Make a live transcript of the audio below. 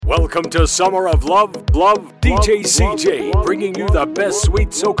Welcome to Summer of Love, DJ CJ, bringing you the best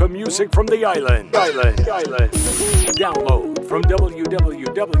sweet soca music from the island. Download from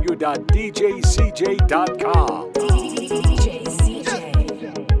www.djcj.com. DJ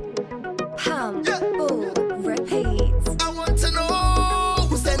CJ. Humble repeats. I want to know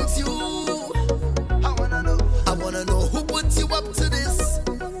who sent you. I wanna know who put you up to this.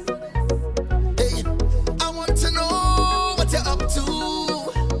 Hey, I want to know what you're up to.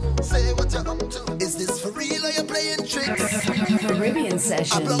 Say what you're up to. Is this for real or you're playing tricks? Caribbean I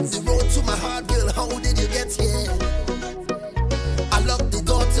Sessions. blocked the road to my heart, girl. How did you get here? I locked the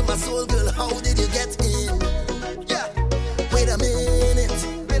door to my soul, girl. How did you get in? Yeah. Wait a minute.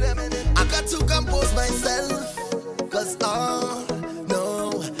 I got to compose myself. Cause oh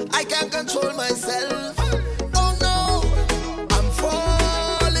no, I can't control myself. Oh no, I'm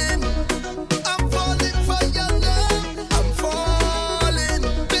falling for your love. I'm falling,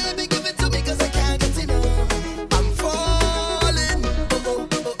 baby, give it to me 'cause I can't get enough. I'm falling, oh.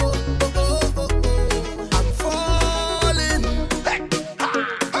 I'm falling,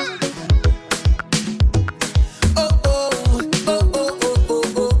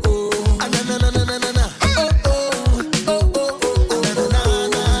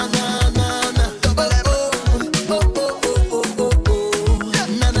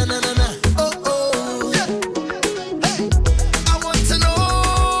 I want to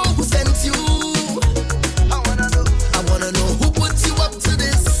know who sent you. I wanna know who put you up to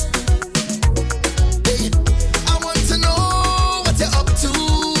this. Hey, I want to know what you're up to.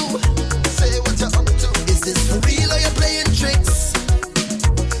 Say what you're up to. Is this for real or you're playing tricks?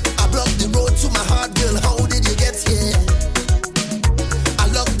 I blocked the road to my heart, girl. How did you get here? I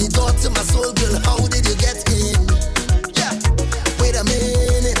locked the door to my soul, girl. How did you get in? Yeah. Wait a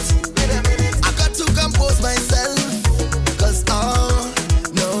minute. I got to compose myself. 'Cause oh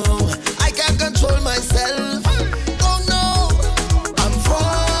no, I can't control myself. Oh no, I'm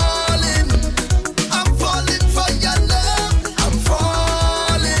falling for your love. I'm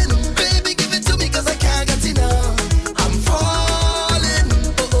falling, baby, give it to me 'cause I can't get enough. I'm falling,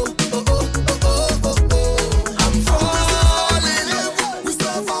 oh. I'm falling. We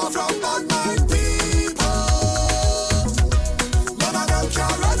so far from bad mind people. None of them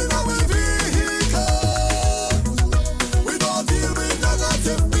can run in our vehicle. We don't deal with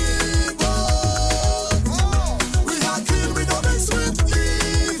negative people. We are clean, we don't mix with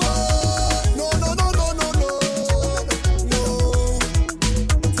evil. No.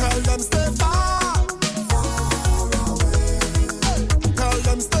 Tell them stay far away. Tell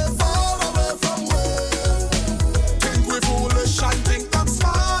them stay far away from where. Think we foolish and think them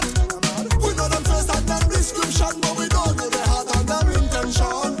smart. We know them face and them description, but we don't know their heart and their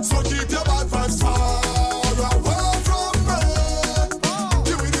intention. So keep your bad vibes far away from me.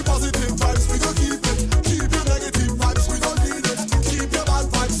 Give me the positive vibes, we don't keep it. Keep your negative vibes, we don't need it. Keep your bad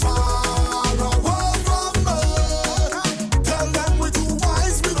vibes far away from me. Tell them we too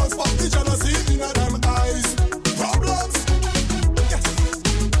wise, we don't spot the jealousy in them eyes. Problems, yes,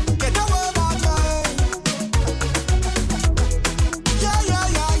 get away that way. Yeah.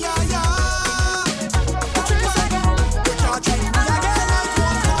 You can't treat me again like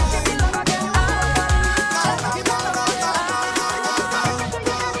one time.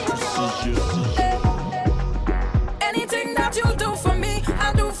 Anything that you do for me,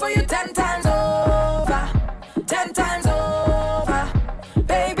 I'll do for you 10 times over. 10 times over,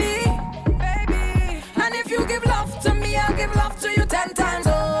 baby. And if you give love to me, I'll give love to you 10 times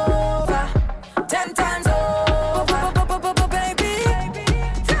over. 10 times over, baby.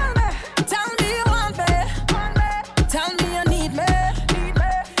 Tell me you want me. Tell me you need me.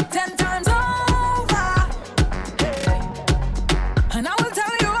 10 times over. And I will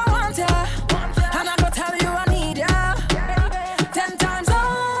tell you I want ya. And I go tell you I need ya. 10 times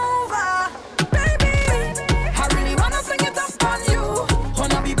over, baby. I really wanna fling it up on you.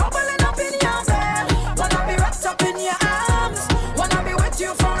 Wanna be bubbling up in your bed. Wanna be wrapped up in your arms. Wanna be with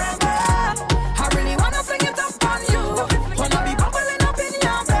you forever. I really wanna fling it up on you. Wanna be bubbling up in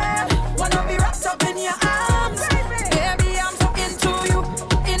your bed. Wanna be wrapped up in your arms. Baby, I'm so into you.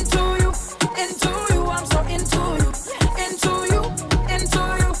 I'm so into you.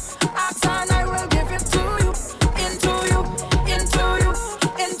 Ask and I will give it to you. Into you.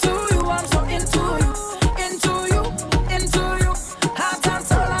 I'm so into you. Heart and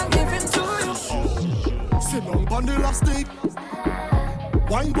soul I'm giving to you. Sit down on the love stick.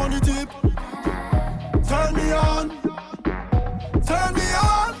 Wine on the tip. Turn me on.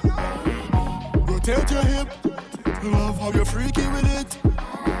 Rotate your hip. Love how you're freaky with it.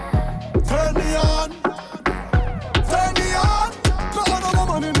 Turn me on. No other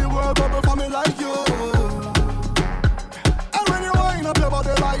woman in the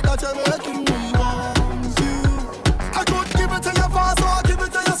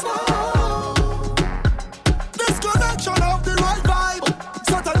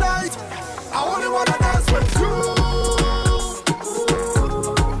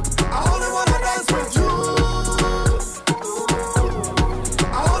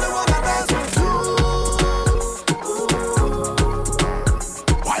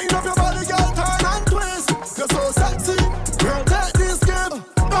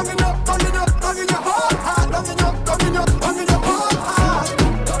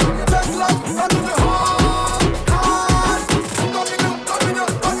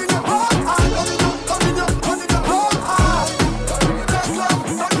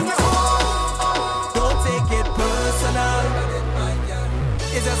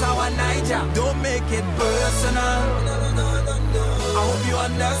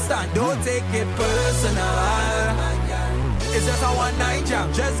understand. Don't take it personal. It's just a one night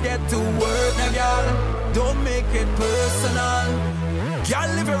jam. Just get to work, now, girl. Don't make it personal.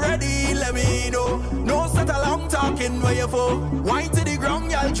 Girl, if you're ready, let me know. No set a long talking where you for. Wine to the ground,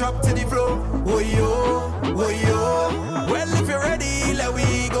 girl, drop to the floor. Oh yo, oh yo. Well, if you're ready, let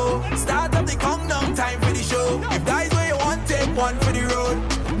we go. Start up the countdown, time for the show. If that is where you want, take one for the road.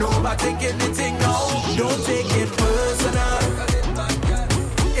 No, but take anything now. Don't take it personal.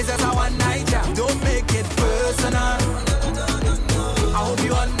 It's just a one night jam. Don't make it personal. I hope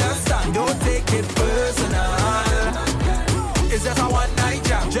you understand. Don't take it personal. It's just a one night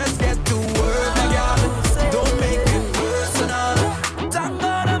jam. Just get to work, girl. Don't make it personal. Thank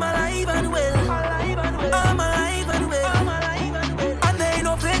God I'm alive and well. I'm alive and well. And there ain't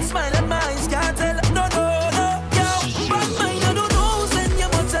no fake smile and my eyes can't tell. No, no, no, yo. But mine I don't know. Send you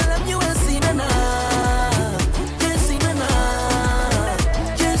but tell them you will see me now. You see me now.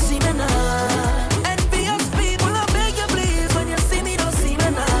 You see me now. Envious people, I beg you please. When you see me, don't see me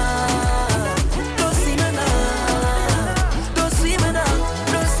now. Don't see me now. Don't see me now.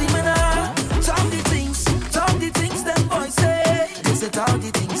 Don't see me now. Talk the things them boys say. They say talk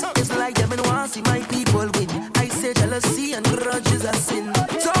the things. It's like them and want see my people win. I say jealousy and grudges are sin.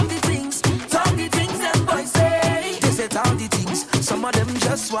 Talk the things them boys say. They say talk the things. Some of them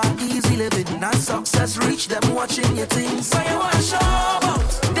just want easy living. Not success reach them watching your things. So you want show about?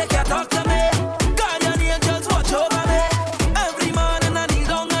 They can't talk to me. Guardian angels watch over me. Every morning I kneel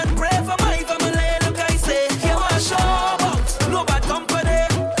down and pray for my family. Look, I say, you want show about? No bad company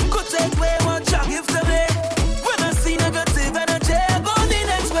could take away what you give to me. When I see negative energy, I go the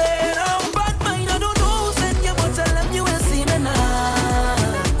next way. Now bad mind, I don't know. Send you but tell them you will see me now.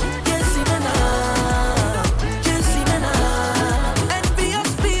 You see me now. You see me now.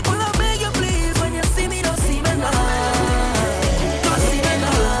 Envious people, I beg you please. When you see me, don't see me now. Don't see me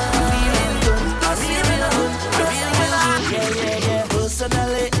now. I'm feeling good. I see me now. I feel me now. Yeah.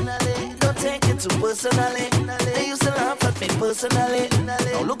 Personally, don't take it too personally. They used to laugh at me personally.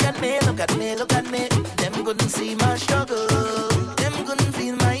 Now look at me. Them couldn't see my struggle. Them couldn't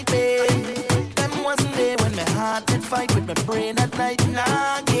feel my pain. Them wasn't there when my heart did fight with my brain at night and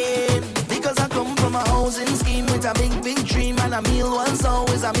again. Because I come from a housing scheme with a big dream, and a meal was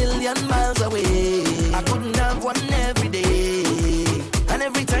always a million miles away. I couldn't have one every day. And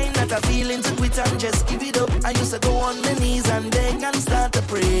every time that I feel into quit and just give it up, I used to go on my knees and beg and start to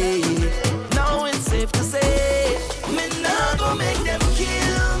pray. Now it's safe to say, me not gonna make them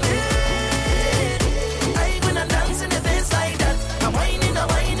kill me. I ain't gonna dance in the face like that. I'm whining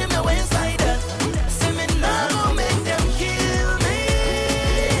my waist like that. Say me not gonna make them kill me.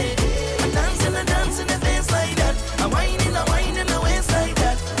 I'm dancing the face like that. I'm whining my waist like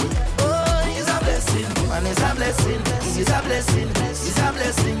that. Oh, it's a blessing, man, it's a blessing. It's a blessing, it's a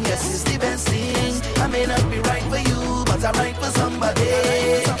blessing, yes, it's the best thing. I may not be right for you, but I'm right for somebody.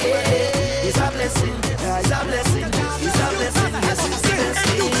 It's a blessing, it's a blessing, it's a blessing, yes, it's the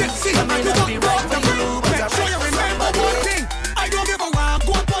best thing. I may not be right for you, but I'm right for somebody. I don't give a rap,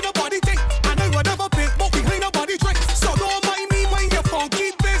 go up on the body thing. And I would never pick, but behind a body trick. So don't mind me, mind your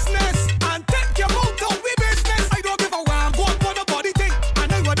funky business. And take your mouth out with business. I don't give a rap, go up on the body thing.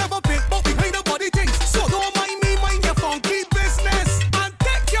 And I would never pick, but behind a body thing. So don't mind me, mind your funky business. And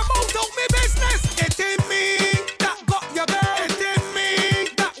take your mouth out with business. It ain't me that got your girl. It ain't me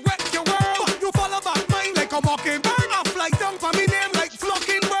that wreck your world. But you follow back mine like a mockingbird. I fly down for me name like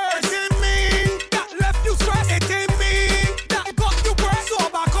flocking birds. It ain't me that left you stressed. It ain't me that got you pressed. So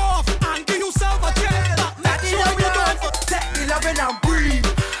back off and give yourself a check. That's what we do. Take the loving and breathe.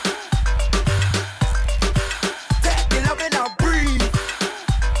 Take the loving and breathe.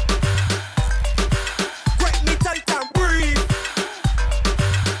 Grip me tight and breathe.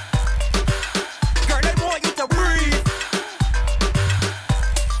 Girl, I want you to breathe.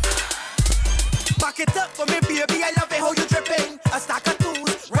 Back it up for me, baby. I love it how you dripping. A stack of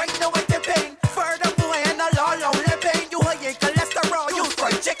tools right now with the pain. Furthermore, and a long pain. You high in cholesterol, you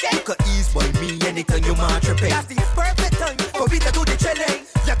fried chicken. You could ease by me anytime you mind tripping. That's the perfect time for me to do the chilling.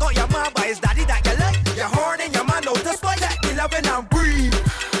 You got your man by his daddy that you like. Your horn and your man out to spoil. Take the loving and breathe.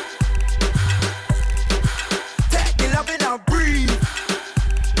 Take the loving and breathe.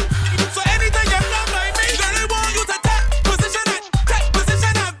 So anything you love like me, girl, I want you to take position and bang,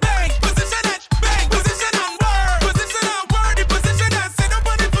 position and bang, position and word, the position and sit up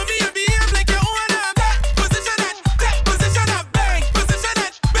on it for me and behave like you own them. Take position and bang, position and bang,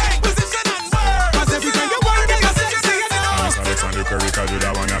 position and word. 'Cause everything you want.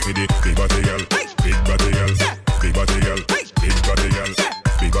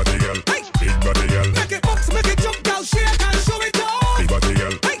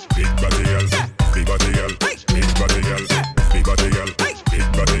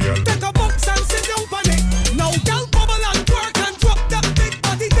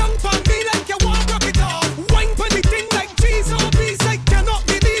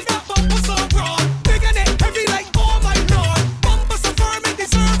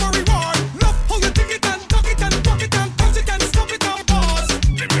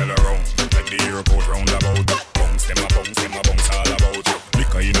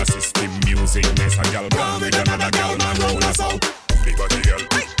 girl. Come with another girl, man, roll us out. Big body girl,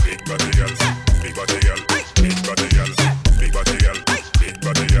 big body girl, big body girl, big body girl, big body girl, big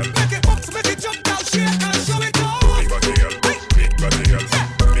body girl. Make it bounce, make it jump, girl, shake and show it off. Big body girl, big body girl,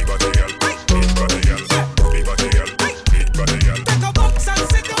 big body girl, big body girl, big body girl, big body girl. Take a box and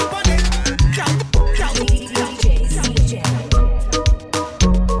sit down on it.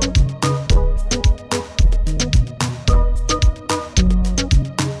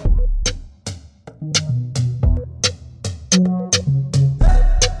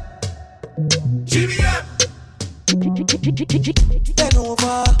 DJ CJ. Bend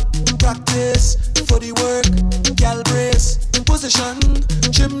over, practice for the work, gal brace, position,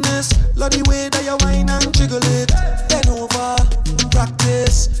 gymnast, love the way that you whine and jiggle it. Bend over,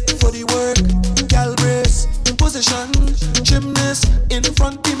 practice for the work, gal brace, position, gymnast, in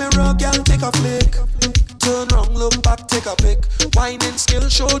front the mirror, gal take a flick. Turn round, look back, take a pic. Whining skill,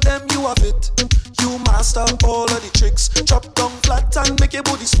 show them you have it. You master all of the tricks. Drop down flat and make your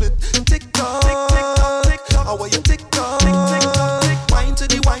body split. Tick tock, tick tock, tick tock. How are you tick tock? Tick tock, tick tock. Wine to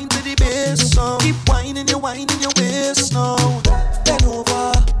the bass now. Keep whining your waist now. Bend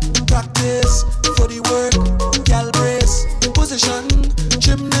over, practice for the work. Gal brace, position,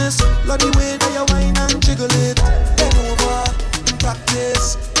 gymnast. Love the way that you whine and jiggle it. Bend over,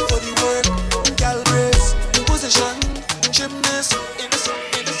 practice for the work. Gal brace, position, gymnast.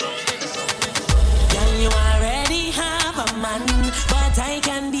 You already have a man, but I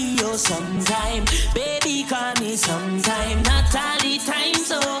can be yours sometime. Baby, call me sometime, not all the time.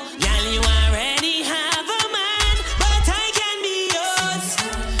 So, girl, you already have a man, but I can be yours.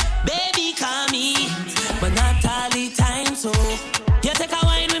 Baby, call me, but not all the time. So, you take a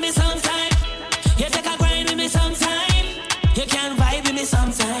wine with me sometime. You take a grind with me sometime. You can vibe with me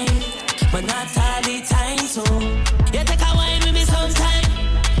sometime, but not all the time. So, you take a wine with me sometime.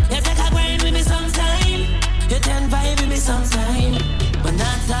 You take a grind with me sometime. You can vibe with me sometime, but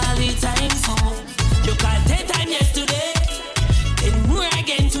not all the time. So you call 10 times yesterday, 10 more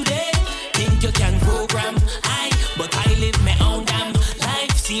again today. Think you can program but I live my own damn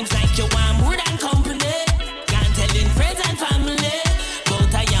life. Seems like you want more than company. Can't tell in friends and family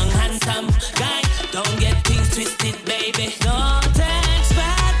about a young handsome guy. Don't get things twisted, baby. Don't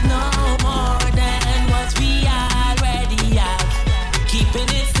expect no more than what we already have. Keeping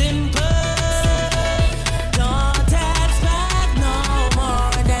it simple.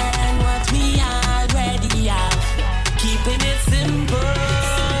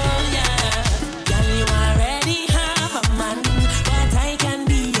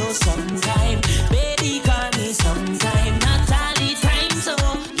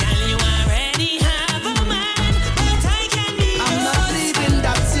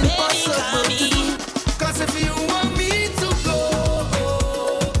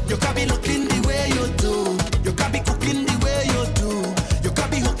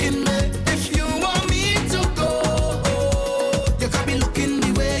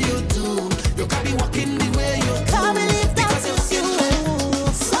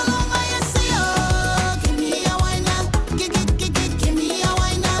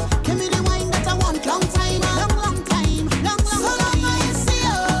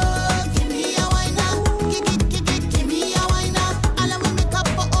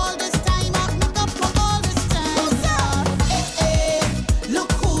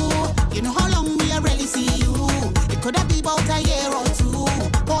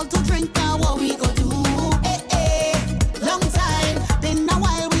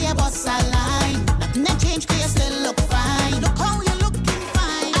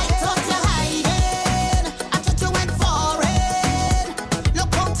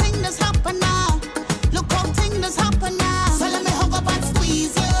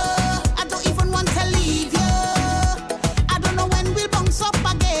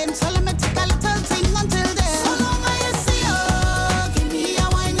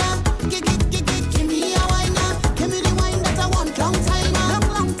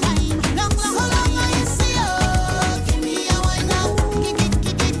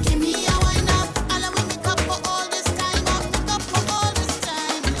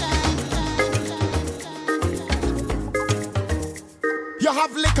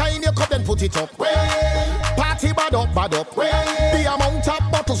 have liquor in your cup, then put it up. Party bad up, bad up. The amount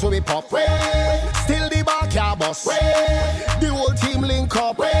of bottles we pop. Still the bar car bus. The whole team link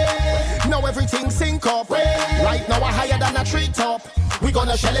up. Now everything sync up. Right now we're higher than a treetop. We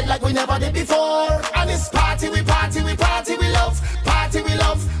gonna shell it like we never did before. And it's party, we party, we party, we love. Party, we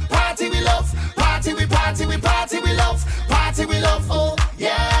love. Party, we love. Party, we party, we party, we love. Party, we love. Oh,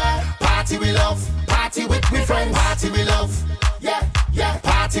 yeah. Party, we love. Party with we friends. Party, we love. Yeah, yeah.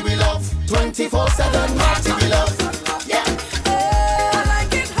 Party. Party we love, 24/7 party we love. Yeah. I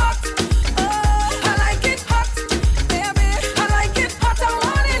like it hot. I like it hot, baby. I like it hot. I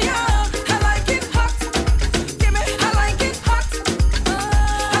want it, yeah. I like it hot. Give me. I like it hot.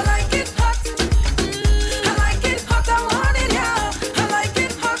 I like it hot. I like it hot. I want it, yeah. I like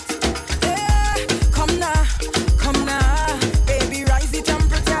it hot. Yeah. Come now, baby, rise the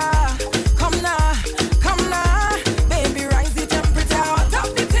temperature. Come now, baby, rise the temperature. Hot up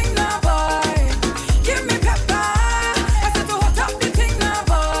the thing now, boy. Give me pepper. I said to hot up the thing now,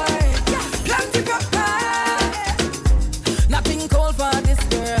 boy. Plenty pepper. Nothing cold for this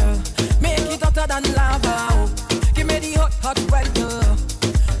girl. Make it hotter than lava. Give me the hot weather.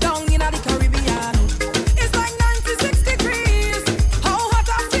 Down in the Caribbean. It's like 96 degrees. How hot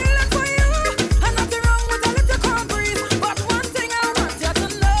I'm feeling for you. And nothing wrong with a little cold breeze. But one thing I want you to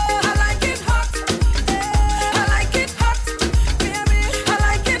know. I like it hot. I like it hot. Baby, I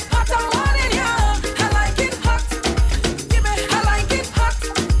like it hot. I want it, yeah. I like it hot. Give me, I like it hot.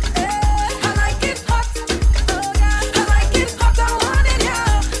 I like it hot. Oh yeah, I like it hot. I want it,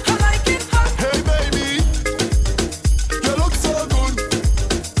 yeah. I like it hot. Hey baby, you look so good.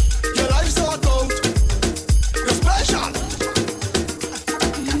 Your life's so good. You're special.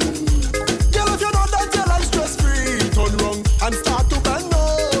 Girl, if you know that your life's stress free, turn round and start to bend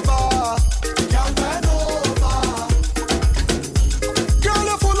over. Girl, bend over. Girl,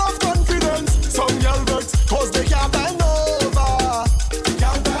 you're full of confidence. Some girl vex 'cause they can't bend over.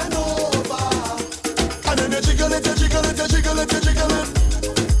 Girl, bend over. And then you jiggle it, you jiggle it, you jiggle it, you jiggle it.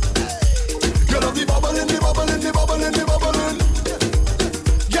 You love the bubbling, the bubbling, the bubbling, the bubbling.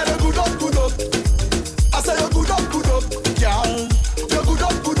 Get a good up, good up. I say you good up, girl. You good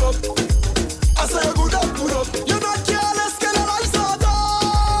up, good up. I say you good up, good up. You're not careless, girl, your life's so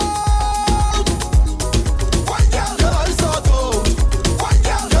dope. White girl, your life's so dope. White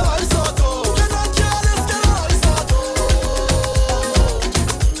girl, your life's so dope. You're not careless, girl, your life's so dope.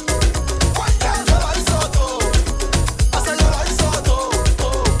 White girl, your life's so dope. I say your life's so dope.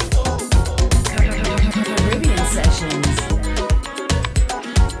 Caribbean Sessions.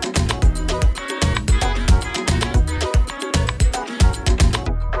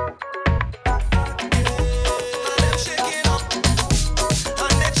 And they shaking up,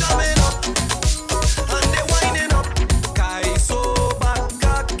 and they jamming up, and they winding up. Kai so back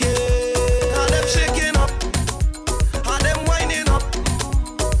again. And them shaking up, and them winding up.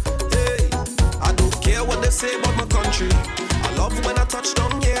 Hey, I don't care what they say about my country. I love when I touch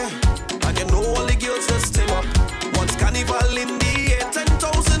down here, and you know all the girls just steam up. Once carnival in the air,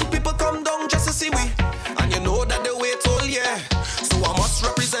 10,000 people come down just to see we, and you know that they wait all year. So I must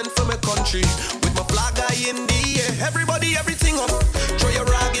represent for my country with my flag high in the air. Everybody, everything up. Throw your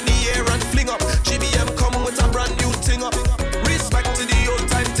rag in the air and fling up. GBM come with a brand new thing up. Respect to the old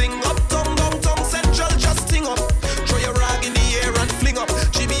time thing up. Downtown Central just thing up. Throw your rag in the air and fling up.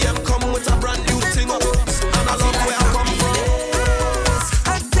 GBM come with a brand new thing up. And I love where I come from.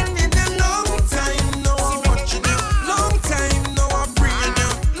 I tell you the long time now I'm watching you. Long time now I'm breathing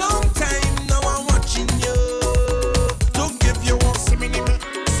you. Long time now I'm watching you. Don't give you one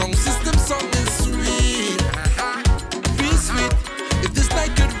song system song is sweet. Feel sweet. If this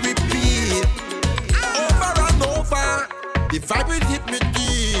night could repeat over and over, the vibe will hit me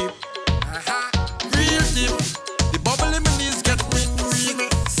deep. Real deep. The bubble in my knees get me real. See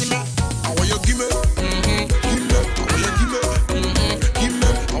me. How will you give me? Give me. How will you give me? Give me.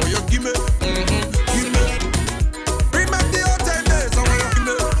 How will you give me? Give me. Remember the old time days. How will you give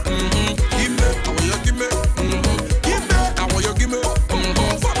me? Give me. How will you give me? Give me. How will you give me?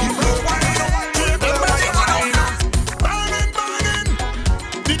 Give me. Burning, burning,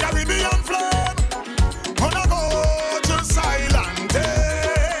 the Caribbean flame on a gorgeous island.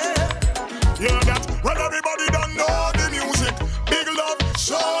 Yeah, that when everybody don't know the music, big love,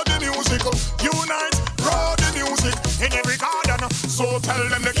 show the music, unite, grow the music in every garden. So tell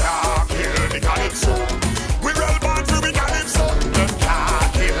them they can't kill the calypso. We roll born through the calypso. Them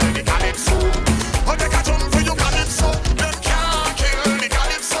can't kill the calypso. Oh, they can jump for you calypso. Them can't kill the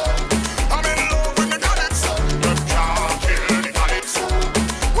calypso. I'm in love with the calypso. Them can't kill the calypso.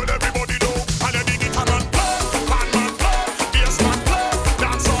 Well, everybody know, and they dig it and run play. Man play, bass man play,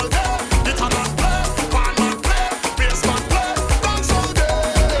 dance all day. It and run play, man play, bass man play, dance all day.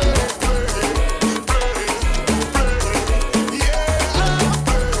 Play, yeah.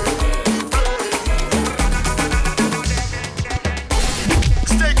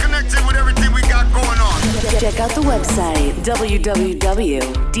 Stay connected with everything we got going on. Check out the website www.djcj.com.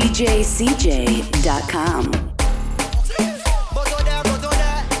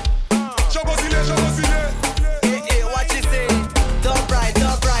 What you say? Top right,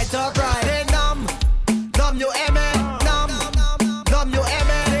 top right.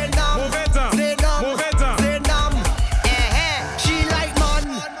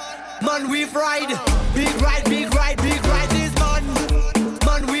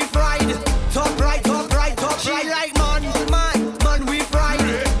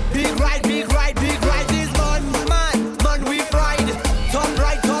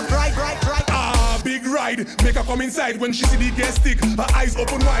 come inside when she see the gas stick. Her eyes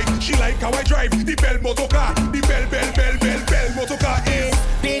open wide. She like how I drive the bell motor car. The bell motor car is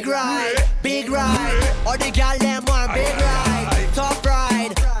big ride. All the girl them want big ride. Top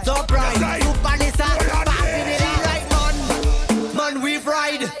ride. Super Lisa, passing it out right, man. We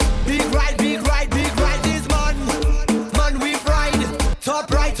ride. Big ride. This man we ride. Top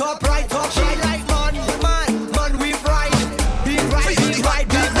right. She like man. We ride. Big ride.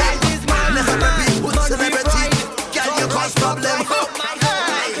 This man we ride. Girl, you cause problem.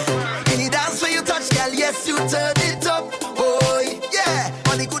 Any dance where you touch, girl, yes, you turn it up. Oh, yeah.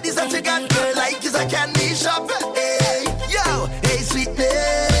 All the goodies that you got, girl, like is a candy shop. Hey, yo, hey,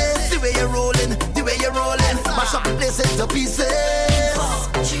 sweetness. The way you're rolling. Mash up the place into pieces.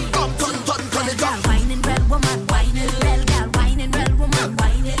 Come, turn it up. Whining red woman, whining red girl, whining red woman,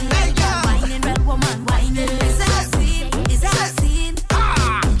 whining red girl, whining red woman, whining. Is that a scene?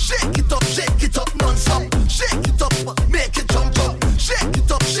 Shake it up non-stop. Shake it up, make it jump up. Shake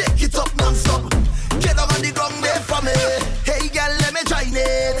it up non-stop. Get up on the ground there for me. Hey girl, let me join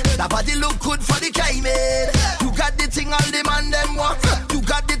it. That body look good for the climate. You got the thing all the man them want.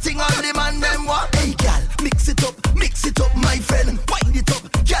 Hey girl, mix it up, my friend. Wind it up,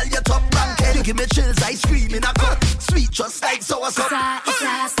 girl, your top rank. You give me chills, I scream in a cup. Sweet just like sour soup. It's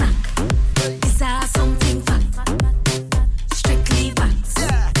a snack. It's a something fat. Strictly facts.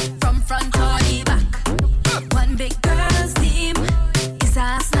 From front or the back. One big girl's team. It's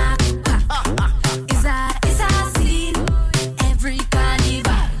a snack pack. It's a scene. Every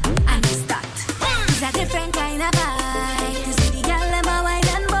carnival. And it's that. It's a different kind of vibe. You see the girl them a wine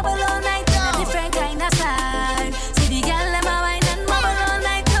and bubble all night. A different kind of style. See the girl them a wine and bubble all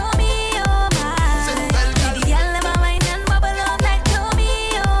night. To me, oh my. See the girl them a wine and bubble all night. To me,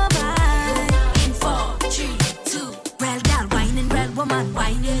 oh my. In 4, 3, 2. Real girl whining, real woman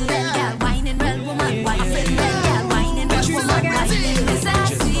whining. Real girl whining, real woman whining. Real girl whining, real woman whining. Is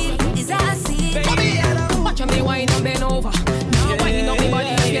that a scene? Watch me wine and bend over. Now wine on me body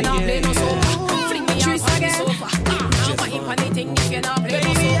if you not play no sofa. Fling me out on the sofa. Now wine on the thing if you not play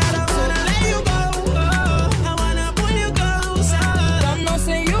no sofa. So let you go. I wanna pull you closer. Don't know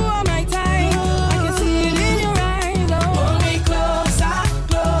say you are my type. I can see it in your eyes. Hold me closer.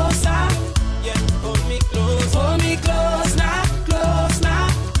 Yeah, hold me close. Hold me close now.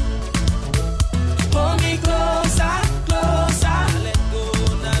 Hold me closer.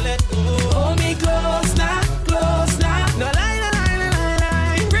 Let go. Hold me close now. No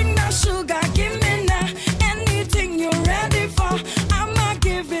lie. Bring that sugar, give me now. Anything you're ready for, I'ma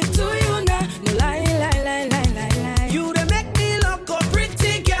give it to you now. No lie. You the make me look a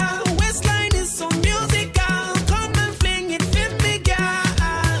pretty girl. Waistline is so musical. Come and fling it, fit me,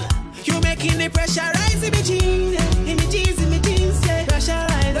 girl. You making the pressure rise in me jeans, yeah. Pressure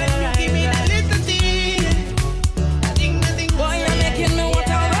rise, give me that little thing. Boy, you're making me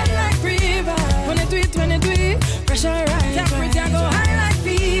water run like river. When it do it, pressure rise. That pretty I go high like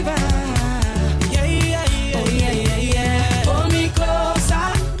fever. Yeah. Oh yeah. Hold me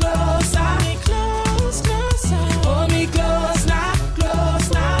closer. Hold me close now.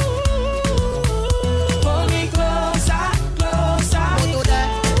 Hold me closer. Go there.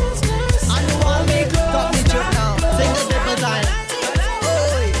 And you want me cut me chip now. Sing the triple time.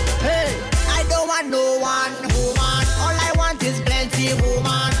 Hey, I don't want no one woman. All I want is plenty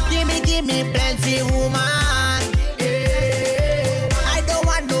woman. Give me plenty woman. I don't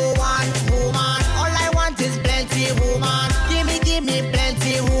want no one woman. All I want is plenty woman. Give me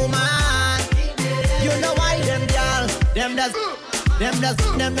plenty woman. You know why them girl, them does.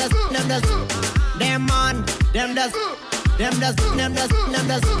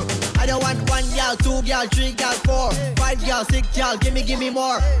 I don't want 1 girl, 2 girl, 3 girl, 4, 5 girl, 6 girl. Give me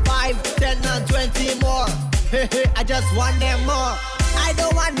more. 5, 10, and 20 more. I just want them more. I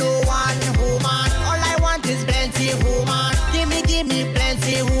don't want no one woman. All I want is plenty woman. Give me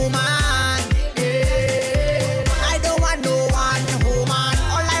plenty woman. I don't want no one woman.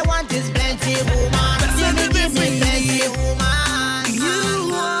 All I want is plenty woman. Give me plenty woman.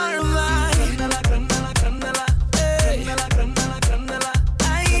 You are mine.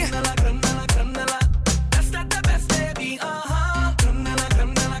 That's not the best, baby.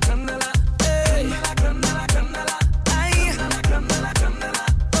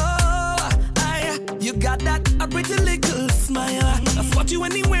 You got that a pretty little smile. I spot you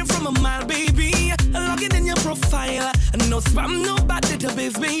anywhere from a mile, baby. Log it in your profile. No spam, no bad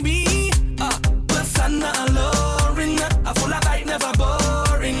database, baby. Plus I'm not alluring. I full of light, never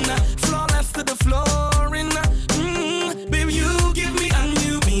boring. Flawless to the flooring. Baby, you give me a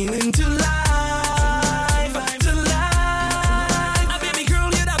new meaning to life. Baby girl,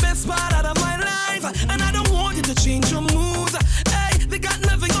 you're the best part out of my life. And I don't want you to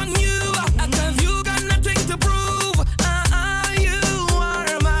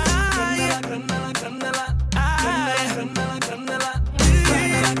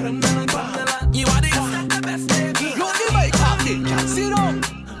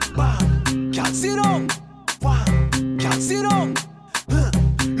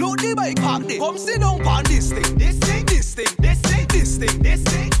Come sit down on this thing, this thing, this thing, this thing, this thing, this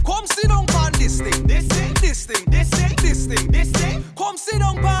thing. Come sit down on this thing, this thing, this thing, this thing, this thing, this thing. Come sit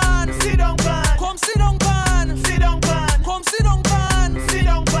down on, sit down on. Come sit down on, sit down on. Come sit down on, sit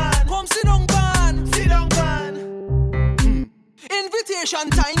down on. Come sit down on, sit down on. Invitation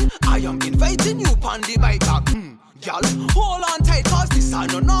time, I am inviting you on the bike. Y'all, hold on tight, cause this is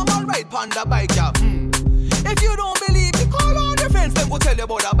no normal ride on the bike, yeah. If you don't believe me, call all your friends, then go tell you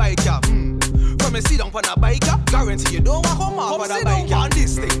about the bike, yeah. From a sit down on a bike, yeah, guarantee you don't walk home off on the bike, yeah. On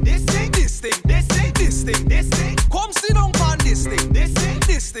this thing, this thing, this thing, this thing, this thing, this thing. Come sit down on this thing, this thing,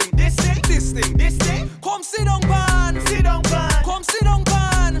 this thing, this thing, this thing, this thing. Come sit down on, sit down on. Come sit down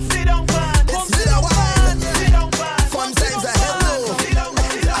on, sit down on. Come sit down on, sit down on. Fun times ahead, though.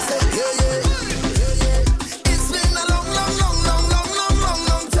 I said, yeah, yeah. It's been a long time.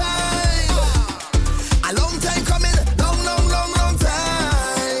 A long time coming, long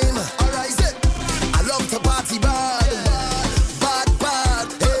time. Alright, I love to party bad.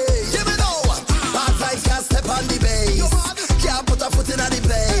 Hey, give me now. Bad vibes can't step on the bass. Can't put a foot in the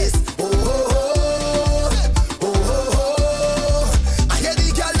place. I hear the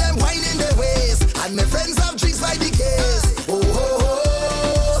girl them whining their waist, and my friends have drinks by the case.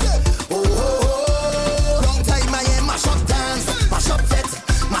 Long time I am mash up dance, mash up fet,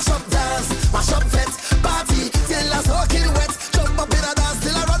 mash up dance, mash up fet. Party till I'm soaking wet. Jump up in a dance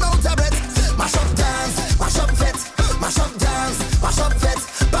till I run out of breath. Mash up dance, mash up fet, mash up dance, mash up fet.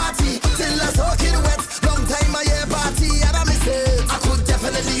 Party till I'm soaking wet. Long time I hear party and I miss it. I could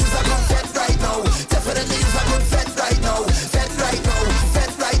definitely use a good fet right now. Definitely use a good fet right now. Fet right now,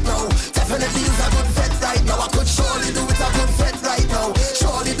 fet right now. Definitely use a good fet right now. I could surely do it a good fet right now.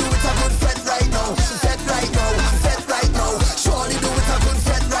 Surely do it a good fet right now. Fet right now, fet right now. Surely do it a good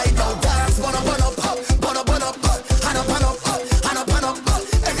fet right now. Dance, bun up, and up, hand up, and up, hand up, hand up, and up.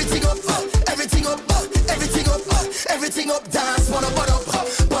 Everything up, everything up, everything up, everything up. Dance, bun up, and up,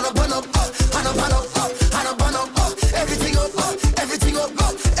 hand up, and up, hand up, and up, everything up, everything up,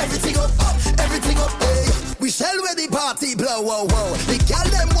 everything up, everything up. Hey, we shall where the party blow, whoa, whoa. The girl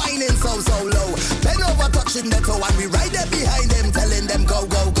them whining so low. Bend over touching the toe and we right there behind them, telling them go,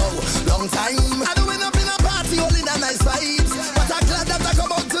 go, go. Long time I doing up in a party, holding a nice vibes, but I'm glad that I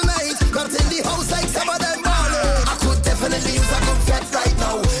come out tonight. Not in the house like some of them ballers. I could definitely use a good fet right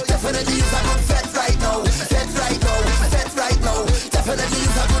now. Definitely use a good fet right now. Fet right now, fet right now. Definitely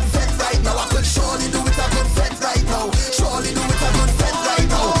use a good fet right now. I could surely do it a good fet right now. Surely do it a good fet right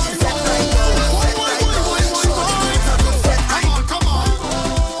now. Fet right now, fet right now. Surely do it a good fet right now. Come on.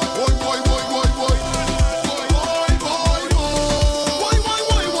 Boy.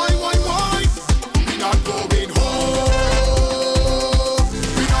 We not going home.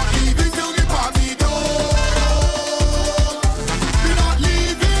 We not leaving till the party done. We not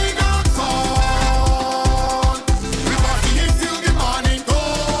leaving at all. We partying till the morning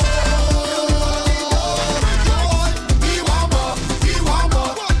comes. We want more, we want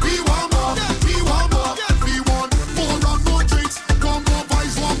more, we want more, we want more. We want more and more drinks, one more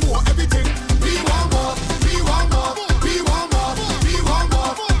vibes, one more everything. We want more, we want more, we want more, we want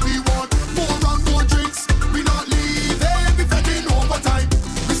more. We want more and more drinks. We not leaving, we taking overtime.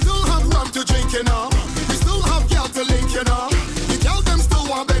 We still have rum to drink, you know. We still have girl to link, you know. The girl them still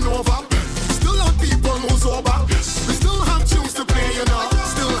want bend over. Still have people who's over. We still have tunes to play, you know.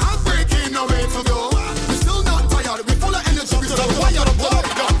 Still have breaking no way to go. We still not tired, we full of energy. We still wired up, boy.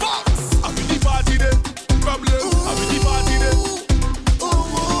 I'm in the party day, problem. I'm in the party day.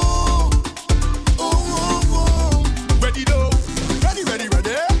 Ready though,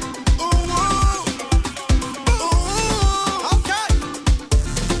 ready. Okay.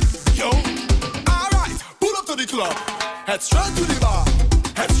 Yo, alright, pull up to the club. Head straight to the bar.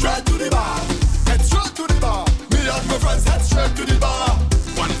 Head straight to the bar. Head straight to the bar. Me and my friends head straight to the bar.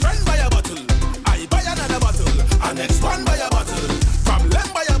 One friend buy a bottle, I buy another bottle. And next one buy a bottle. From Lem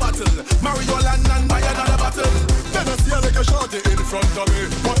buy a bottle. Mario Landon buy another bottle. Then I see a little shorty in front of me.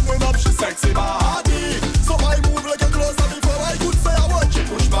 One up, she sexy body. So I move like a closer before I could say a word. She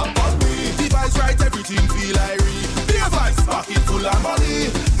push back on me. The vibes right, everything feel irie. The vibes pocket full of money.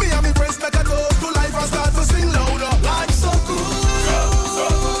 Me and my friends make a toast to life and start to sing louder. Life so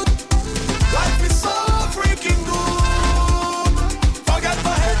good. Life is so freaking good. Forget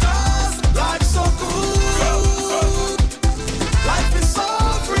my haters. Life so good.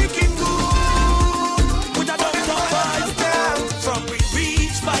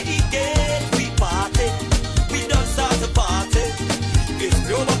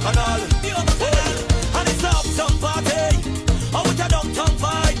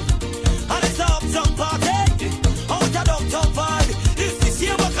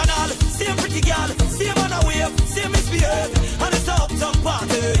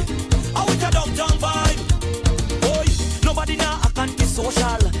 party. How with a downtown vibe? Boy, nobody now act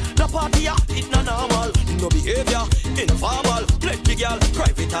anti-social. The party act it not normal. No behavior, informal. Plenty girl,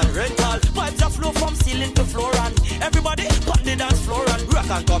 private and rental. Vibes a flow from ceiling to floor and everybody on the dance floor and rock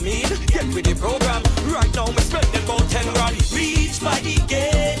and come in. Get with the program. Right now we spending about 10 grand. Reach by the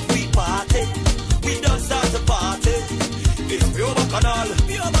gate, we party. We don't start the party. It's pure bacchanal,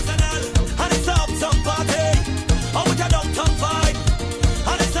 and it's a uptown party. Oh, with a downtown vibe,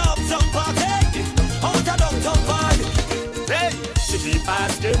 and it's a uptown party. Oh, with a downtown vibe. Hey, she keep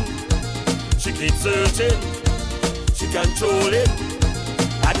asking, she keep searching, she controlling,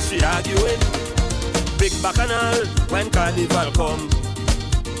 and she arguing. Big bacchanal when carnival come.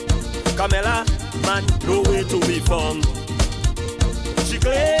 Camilla, man, no way to be found. She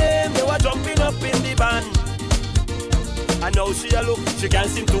claimed they were jumping up in the band. And now she a look, she can't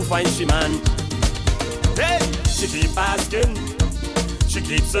seem to find she man. Hey, she keep asking, she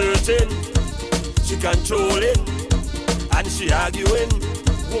keep searching, she controlling, and she arguing.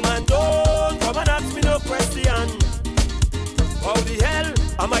 Woman, don't come and ask me no question. How the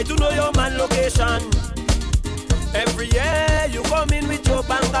hell am I to know your man location? Every year you come in with your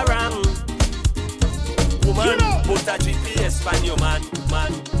bangarang. Woman, put a GPS on your man.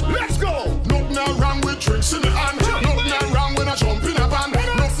 Let's go! Nothing wrong with tricks in the hand. Nothing wrong when I jump in a band.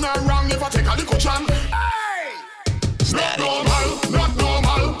 Nothing wrong if I take a little jam. Hey! Not normal, not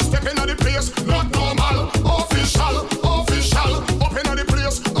normal. Step in the place, not normal. Official. Up in the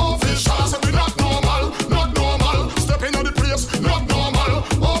place, official. So we not normal, not normal. Step in the place, not normal.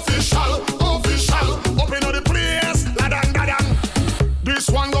 Official. Up in the place, ladan. This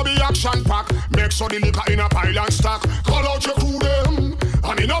one go be action pack. Make sure the liquor in a pile and stack. Call out your crew them,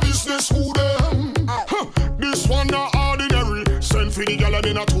 and in a business who them. This one not ordinary. Send for the gal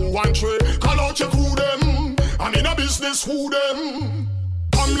in a 2-1-3. Call out your crew them, and in a business who them.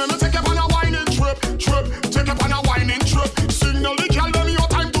 Come let me take you on a whining trip. Take you on a whining trip. Signal the gal them your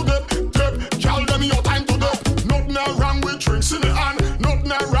time to dip. Gal them your time to dip. Nothing wrong with drinks in the hand.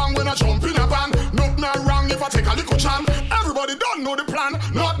 Nothing wrong when I jump in a band. Nothing wrong if I take a little jam. Everybody don't know the plan.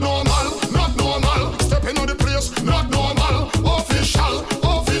 Not normal. Step in the place. Not normal. Official.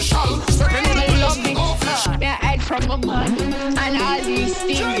 Step in the place. Official. Yeah, I from my man and all these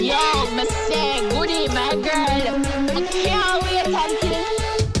things. Yo, me say goodie, my girl. I can't wait until.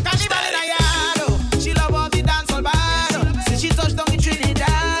 Cannibal in a yard. She love all the dancehall band. Since she touched down in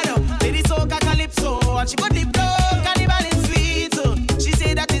Trinidad, lady soca calypso and she got lip glow. Cannibal is sweet. She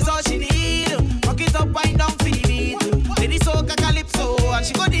say that is all she need. Rock it up, wind down, feel it. Lady soca calypso and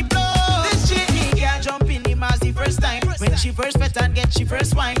she got lip glow. First time when she first met and get she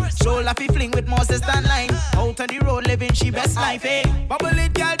first wine. Stroll off fling with Moses and line. Out on the road living she best life, eh? Bubble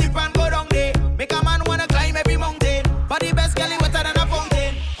it, girl, dip and go down there. Make a man wanna climb every mountain. But the best girl wetter than a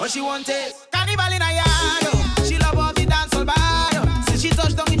fountain. All she want is carnival in a yard. She love all the dancehall band. Since she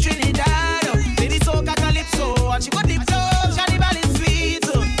touched down in Trinidad, lady soca calypso and she got deep flow. Carnival is sweet.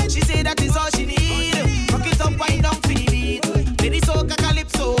 She say that is all she need. Rock it up, wind down, feel it. Lady soca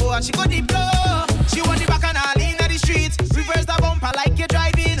calypso and she got deep flow. She want the bacchanal in the streets. Reverse the bumper like you're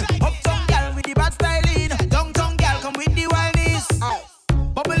driving. Uptown girl with the bad styling. Downtown girl come with the wildness.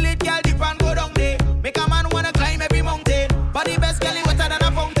 Bubble it girl dip and go down there. Make a man wanna climb every mountain. But the best girl is wetter than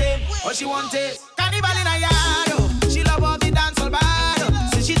a fountain. All she want is carnival in a yard. She love all the dancehall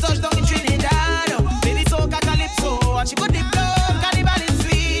band. Since she touched down in Trinidad, lady soca calypso and she got the blow. Carnival is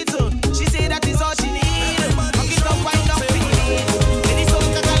sweet. She say that is all she need. Rock it up, wind down, feel it. Lady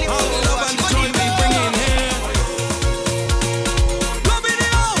soca calypso and she got the blow.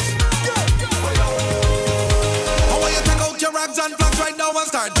 And flags right now and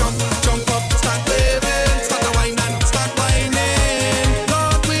start jump up, start waving, start a wine and start whining.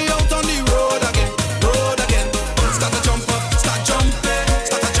 Lord, we out on the road again. Start to jump up, start jumping,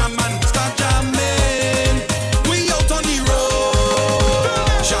 start to jam and start jamming. We out on the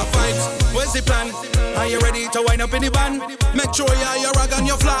road. Sharp fights, where's the plan? Are you ready to wind up in the band? Make sure you have your rag and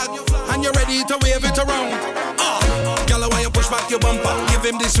your flag, and you're ready to wave it around. Gala, why you push back your bumper? Give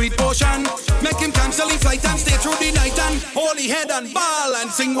him the sweet potion. Make him cancel his flight and stay through the night and hold his head and ball and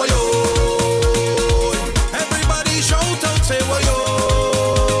sing wayo. Everybody shout out, say wayo.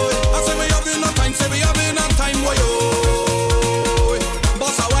 I say we having enough time, say we having enough time, wayo.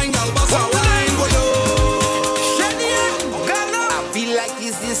 Bossa wine, girl, bossa wine, wayo. I feel like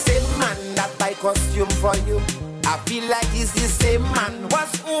it's the same man that buy costume for you. I feel like it's the same man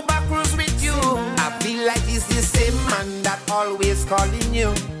was Uber cruise with you. I feel like it's the same man that always calling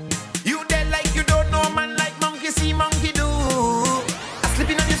you. You dead like you don't know man, like monkey see monkey do. I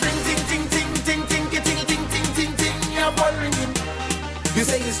sleeping on your string, ting ting ting ting ting ting ting ting ting ting. Your phone ringing.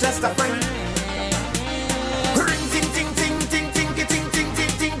 say it's just a friend. Ring ting ting ting ting ting ting ting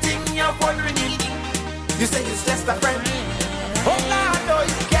ting ting ting. Your phone ringing. You say it's just a friend. Oh Lord, no,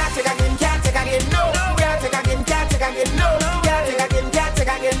 you can't take again, no. Can't take again, no. Can't take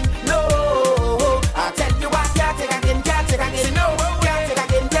again, no. I tell you what, can't take again, no. Can't take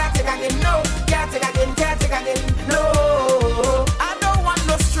again, no. Can't take again, no. I don't want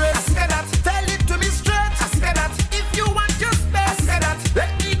no stress. I say that, tell it to me straight. I say that, if you want your space. I say that,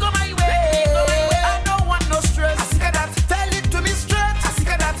 let me go my way. I don't want no stress. I say that, tell it to me straight. I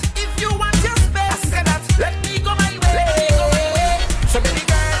say that, if you want your space. I say that, let me go my way. So baby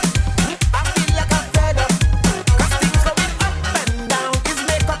girl, I feel like I'm fed up. 'Cause things going up and down. Is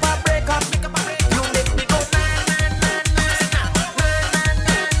make up or break up? You make me go na na na na na na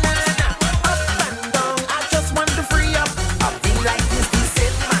na na na. Up and down, I just want to free up. I feel like it's the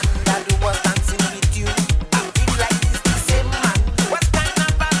same man that was dancing with you. I feel like it's the same man. What kind of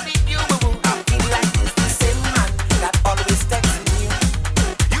bad did you do? I feel like it's the same man that always texting you.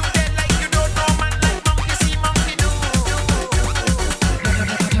 You dead like you don't know man, like monkey see monkey do.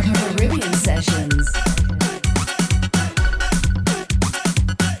 Caribbean Sessions.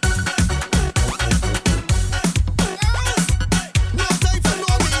 No time for no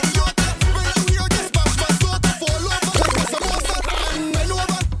mediocre. When you hear this bash, fall over like a samosa. Bend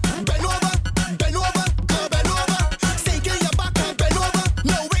over, bend over, bend over, girl, bend over. Sink in your back and bend over.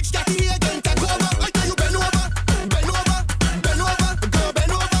 No rich daddy here can take over. I tell you bend over, bend over, bend over, girl,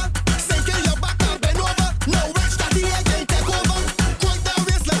 bend over. Sink in your back and bend over. No rich daddy here can take over. Quite that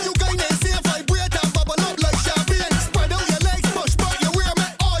waist like you can see if I breathe and bubble up like champagne. Spread out your legs, push back your rear,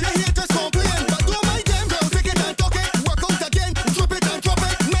 make all your haters complain. But do my damn girl, take it and talk it. Work out again, drop it and drop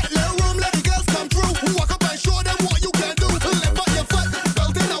it. Make little room, let the girls come through. Walk up and show them what you can do. Lift up your foot,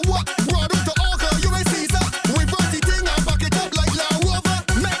 belt in a walk. Broad out to all, girl, you ain't Caesar. Reverse the thing and back it up like La Rover.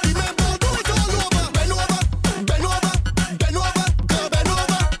 Make the man ball, do it all over. Bend over, bend over, bend over, girl, bend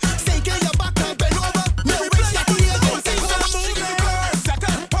over. Sink in your back and bend over. No rich daddy here can take over. Reverse,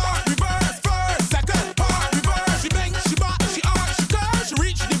 second part, reverse, first, second part, reverse. She bang, she back, she arch, she curve, she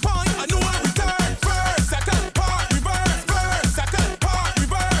reach the point, I know I return. First, second part, reverse, first, second part,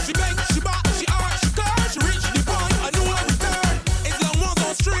 reverse. She bang, she back, she arch, she curve, she reach the point, I know I return. It's long ones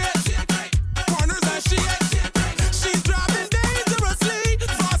on straight, corners and shake. She's driving dangerously,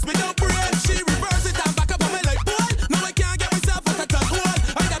 fast without break. She reverse it and back up on me like boy. Now I can't get myself out of that hole.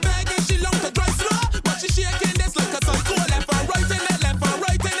 I got begging, she long to drive slow, but she shaking this like a cycle. Left and right in it, left and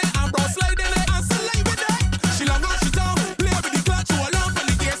right in it, and bro sliding it and slide with it. She long on, she down, play with the clutch, hold on for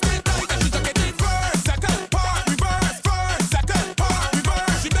the gear stay tight, and she took it in first, second part, reverse, first, second part,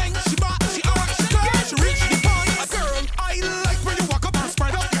 reverse. She bang, she back, she arch, she curve, she reach the point. A girl, I like when you walk up and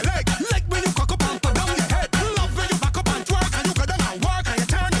spread out your leg, like when you cock up and put down your head. Love when you back up and twerk, and you go down and work, and you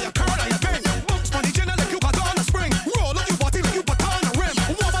turn and you curl and you bend. Bounce on the chin like you got on a spring, roll up your body like you put on a rim.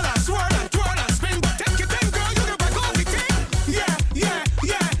 Wobble and swirl and twirl and spin, but take your thing, girl, you can break off the thing. Yeah, yeah,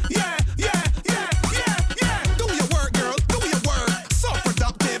 yeah, yeah, yeah, yeah, yeah, yeah. Do your work, girl, do your work. So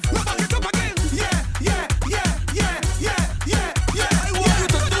productive. Now back it up again. Yeah, yeah, yeah, yeah, yeah, yeah, yeah. I want you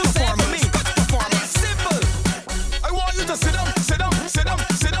to do for me. Performance simple. I want you to sit down, sit down, sit down,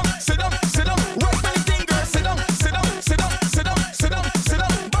 sit down, sit down, sit down. Right by the thing, girl. Sit down, sit down, sit down, sit down, sit down, sit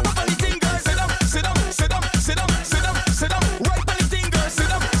down. Back up on the thing, girl. Sit down, sit down, sit down, sit down, sit down, sit down. Right by the thing, girl. Sit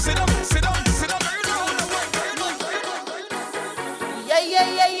down, sit down, sit down, sit down. Yeah, yeah,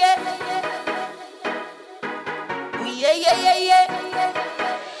 yeah, yeah. Yeah, yeah, yeah, yeah.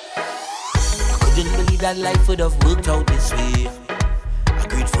 I couldn't believe that life would have worked out this way. I'm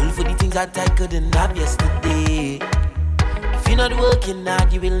grateful for the things that I couldn't have yesterday. If you're not working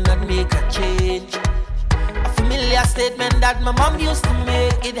hard, you will not make a change. A familiar statement that my mom used to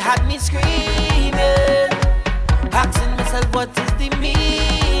make, it had me screaming, asking myself what is the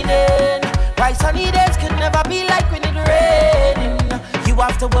meaning. Why sunny days could never be like when it raining. You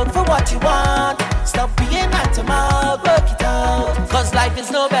have to work for what you want. Stop being anti-mal, work it out. 'Cause life is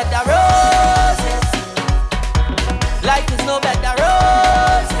no bed of roses. Life is no bed of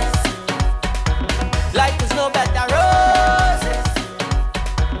roses. Life is no bed of roses.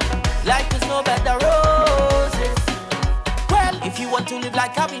 Life is no bed of roses. Well, if you want to live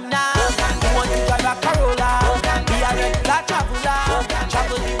like a winner, you want to drive a Corolla, be a regular traveler,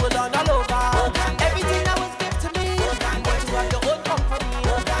 travel the world on all over. Everything that was given to me, you want to have your own company.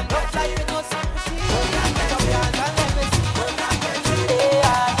 No flight with no secrecy. Jump your hands and let me see.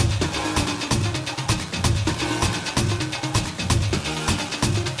 Yeah.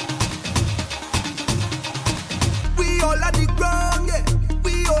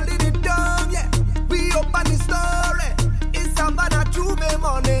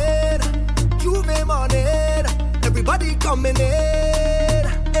 coming in.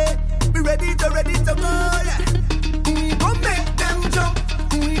 Hey, we ready to go, yeah. We gon' make them jump.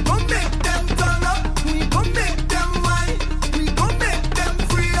 We gon' make them turn up. We gon' make them whine. We gon' make them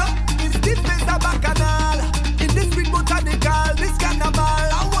free up. It's this place a bacchanal. In this big botanical, this carnival.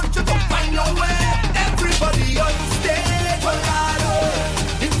 I want you to find your way. Everybody on stage, oh God,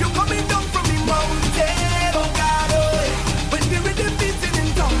 oh. If you're coming down from the mountain, oh God, oh. When the rhythm beating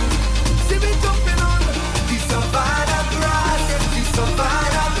in town, see me jumping on the savannah grass, the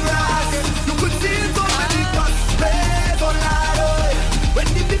savannah grass. You could see it over the cosplay, oh God, oh. When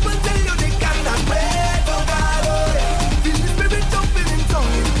the people tell you they cannot wait, oh God, oh. Feel the spirit jumping in town.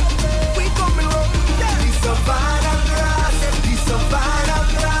 We coming round the savannah grass, the savannah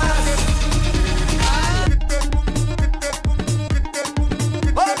grass.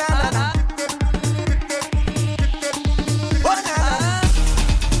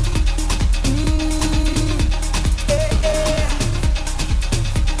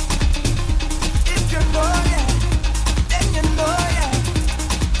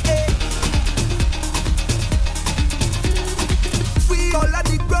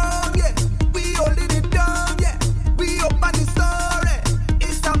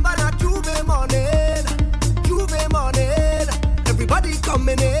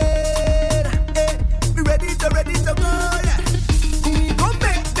 Coming in, eh, we ready to go, yeah. We gon'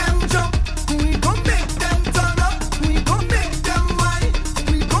 make them jump, we gon' make them turn up, we gon' make them whine,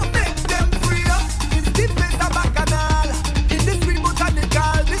 we gon' make them free up. It's this place a bacchanal, in this free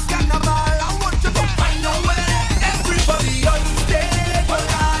botanical, this carnival. I want you to find your way. Everybody on stage, oh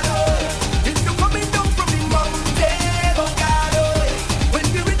God, oh. If you're coming down from the mountain, oh God, oh. When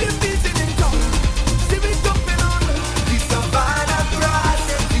the rhythm beating in town, see me jumping on the savannah grass.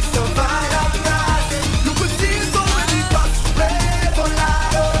 You could see it over the cosplay, oh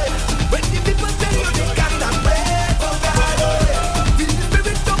Lord. When the people tell you they cannot wait, oh God. Feel the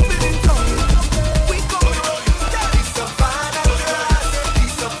spirit jumping in town. We come around the savannah grass, the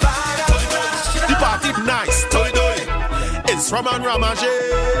savannah grass. The party nice, toy doy. It's Roman Ramage.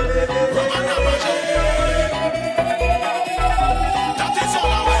 Roman Ramage. That is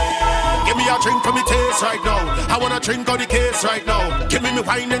all I want. Give me a drink for me taste right now. I wanna drink on the case right now. Give me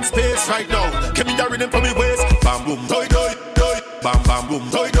wine and space right now. Give me the rhythm for me waist. Bam boom toy doy doy. Bam bam boom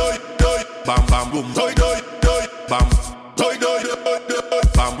toy doy doy. Bam bam boom toy doy doy. Bam toy doy doy.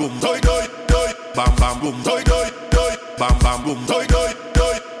 Bam boom toy doy doy. Bam bam boom toy doy doy. Bam bam boom toy doy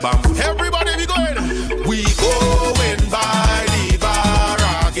doy. Bam. Everybody we going. We going by the bar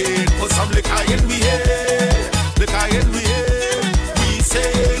again. Put some liquor in me head. Liquor in me head. We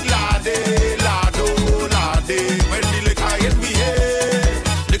sing lade lado lade. When the liquor in me head.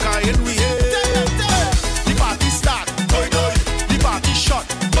 Liquor in me head. The party start. Toy toy. The party shot.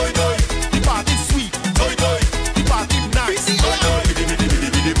 Toy toy. The party sweet. Toy toy. The party nice. Toy toy. Bidi bidi bidi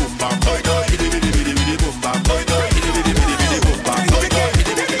bidi boom bam. Toy toy. Bidi bidi bidi bidi boom bam. Toy toy. Bidi bidi bidi bidi boom bam. Toy toy.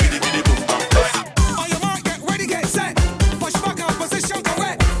 Bidi bidi bidi bidi boom bam. On your mark, get ready, get set. Push back and position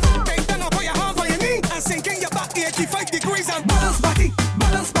correct. Take down, put your hands on your knee and sink in your back 85 degrees and balance body,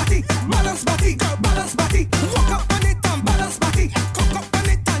 balance body, balance body, girl, balance body. Walk up on it and balance body. Cock up on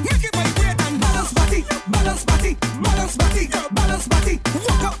it and make it vibrate and balance body, balance body, balance body, girl, balance body.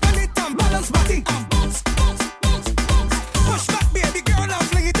 Walk up on it and balance body and bounce, bounce, bounce, bounce. Push back, baby girl, and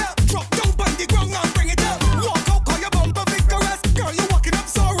fling it up. Drop down on the ground and bring it up. Walk out, call your bumper vigorous. Girl, you walking up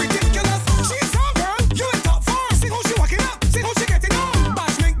so ridiculous. She's on, girl, you ain't top far. See how she walking up, see how she getting on.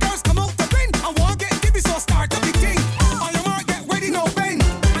 Bashment girls come out to win. I want get dibby, so start up the thing. On your mark, get ready, no bend.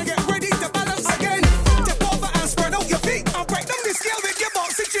 And get ready to balance again. Tip over and spread out your feet. And break down the scale with your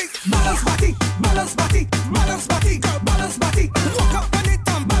boxy cheek. Balance body, balance body, balance body, girl, balance body. Walk up on it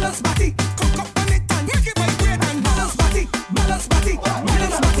and balance body. Cock up on it and make it vibrate and balance body, balance body,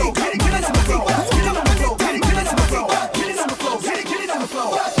 balance body, girl, balance body. Walk up on it and balance body. Get it on the floor,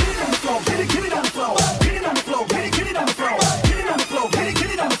 get it on the floor, get it on the floor, get it on the floor, get it on the floor, get it on the floor, get it on the floor, get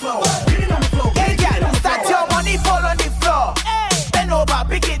it on the floor, get it on the floor. Hey girl, start your money fall on the floor. Bend over,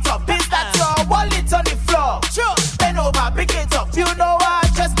 pick it up. This that your wallet on the floor. Bend over, pick it up. You know I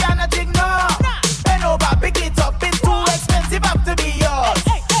just cannot ignore. Bend over, pick it up. It's too expensive up to be yours.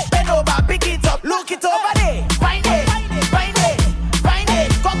 Bend over, pick it up. Look it over there. Find it, find it, find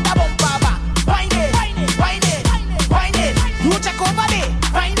it. Cock the bumper back. Find it, find it, find it. You check over there.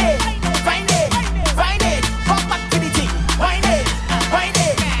 Find it, find it, find it. Come back to the thing. Find it, find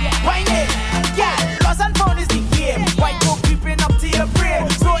it, find it. Yeah, lost and found is the game. Why go creeping up to your brain?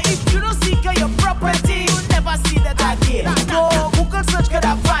 So if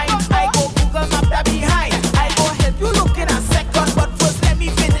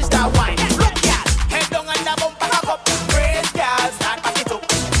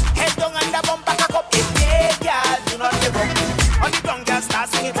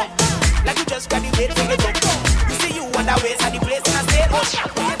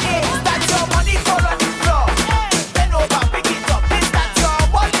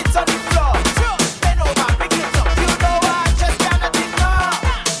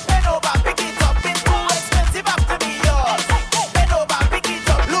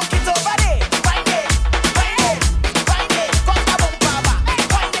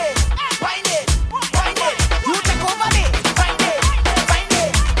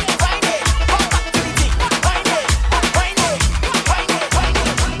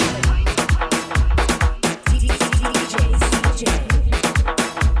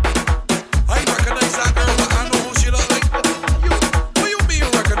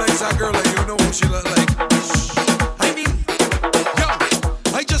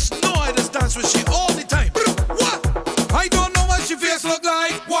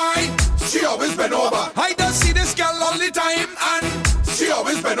always bend over. I don't see this girl all the time and she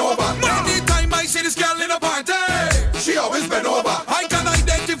always bend over. Anytime I see this girl in a party, she always bend over. I can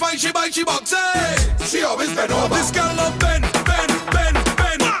identify she by she box, she always bend over. This girl love bend, bend, bend,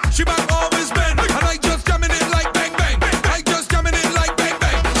 bend. She back always bend, and I just jamming it like bang bang. I just jamming it like bang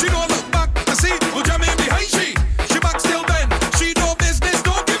bang. She don't look back to see who jamming behind she. She back still bend. She no business,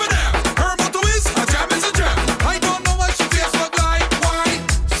 don't give a damn. Her motto is a jam is a jam. I don't know what she feels look like. Why?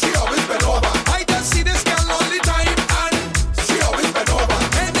 She always bend over. I just see this girl all the time and she always bend over.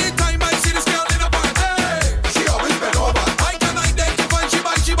 Anytime I see this girl in a party, she always bend over. I can identify she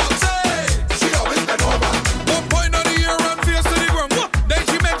by she box, she always bend over. One point of the year and face to the ground. Then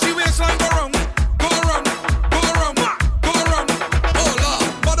she make she waistline go round, go around, go around, go around. Oh Lord,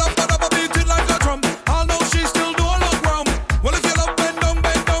 but beat it like a drum. I know she still don't look round. Well if you love bend down,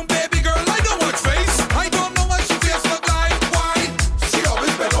 baby girl, I don't watch face. I don't know what she feels look like. Why? She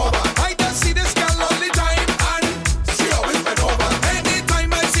always bend over. I just see this girl all the time and she always bend over.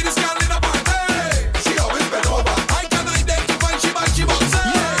 Anytime I see this girl in a party, she always bend over. I can identify she by she box,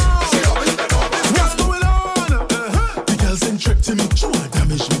 she always bend over. What's going on? The girl's in trick to me. She wanna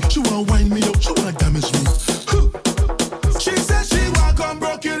damage me. She wanna wind me up. She wanna damage me. She said she want come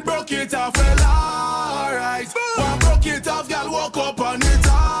broke it off, well alright. Want broke it off, girl, walk up on it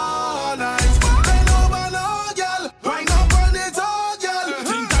all night. Bend over now, girl, wind up on it all, girl.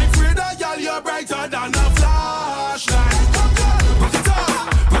 Think I'm afraid that, girl, you're brighter than a flashlight. Come, girl, rock it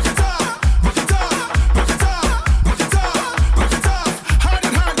off, rock it off, rock it off, rock it off, rock it off, rock it off. Hard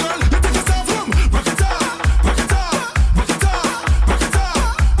and hard, girl, you take yourself home. Rock it off, rock it off, rock it off, rock it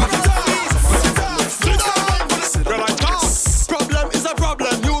off, rock it off, rock it off. Problem is a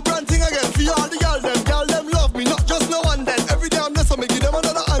problem. New brand thing again. For all the girl them love me, not just no one. Then every day I'm blessed, so me give them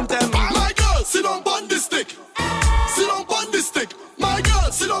another anthem. My girl, sit on the stick. Sit on the stick. My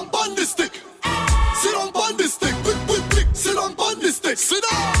girl, sit on the stick. Sit on the stick. Quick. Sit on the stick. Sit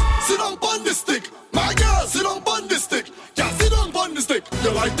on the stick. My girl, sit on the stick. Yeah, sit on the stick.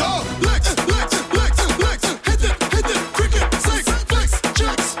 You like that? Legs. Hit it. Cricket, six, flex,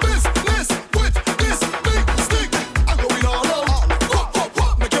 checks, business with this big stick. I'm going all out.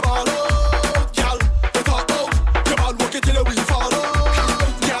 Pop, make your ball out. Girl, you talk out. Your ball work it till we fall out.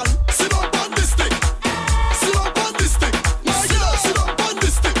 Girl, sit on the stick. Sit on the stick. My girl, sit on the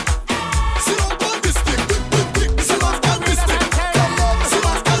stick. Sit on the stick. Quick. Sit on the stick. Come on, sit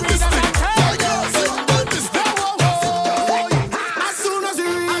on the stick. My girl, sit on the stick. As soon as you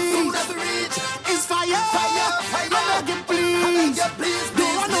reach, it's fire. I beg you please.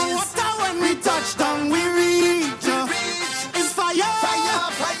 Don't want no water when we touch down, we reach. It's fire.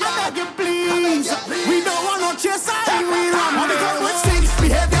 I beg you please. We don't want no chaser, we run. When we come with stink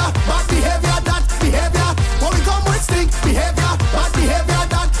behavior, bad behavior, that behavior. When we come with stink behavior, bad behavior,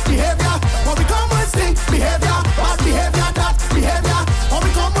 that behavior. When we come with stink behavior, bad behavior, that behavior. When we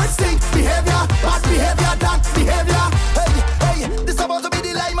come with stink behavior, bad behavior, that behavior. Hey, this about to be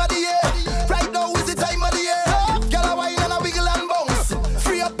the lime of the year. Right now is the time of the year. Girl, a wine and a wiggle and bounce.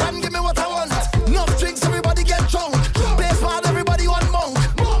 Free up and give me what I want. Enough drinks, everybody get drunk. Bass mad, everybody want monk.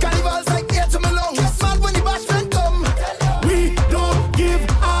 Carnival's like air to my lungs. Get mad when the bashment come. We don't give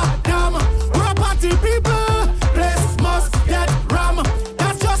a damn. We're a party people. Place must get ram.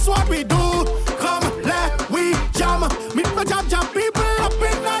 That's just what we do. Come, let we jam. Meet my jam people up in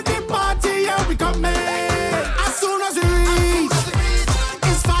the party. Yeah, we come in. As soon as we reach,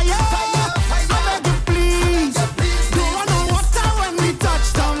 it's fire. I beg you please. Don't want no water when we touch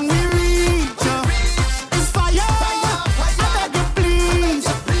down, we reach. It's fire. I beg you please.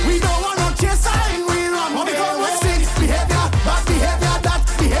 We don't want no chaser and we run. When we come with stink behavior, bad behavior, that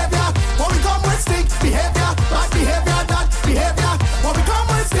behavior. When we come with stink behavior, bad behavior, that behavior. When we come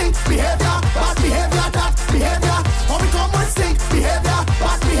with stink behavior, bad behavior, that behavior. When we come with stink behavior,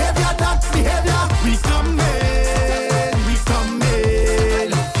 bad behavior, that behavior. We come in, we come in.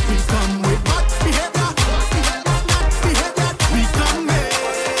 We come with bad behavior, bad behavior. We come in,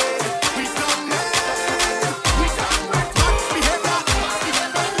 we come in. We come with bad behavior,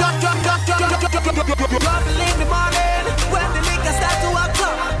 Trouble in the morning when the liquor start to walk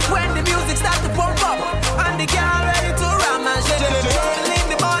up, when the music start to pump up, and the girl ready to ram and shake. Trouble in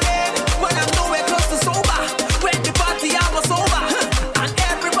the morning when I'm nowhere close to sober, when the party I was over, and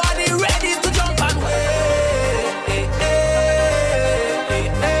everybody ready to jump and way.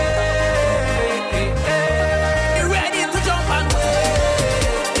 Ready to jump and way.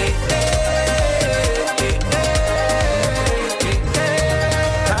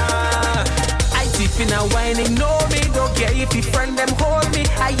 I tip in a wine, ignore me, don't care if your friend them hold me.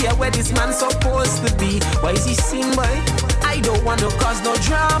 I hear where this man supposed to be. Why is he sing, boy? I don't want to cause no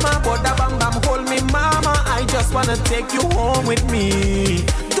drama, but that bam bam hold me mama. I just wanna take you home with me.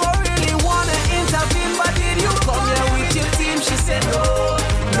 Don't really wanna intervene, but did you come here with your team? She said no,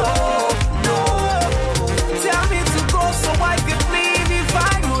 no, no. Tell me to go so I could leave if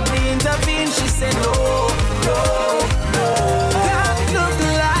I would intervene. She said no, no, no. That look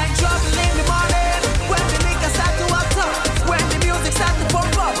like trouble in the morning when the niggas start to act up, when the music start to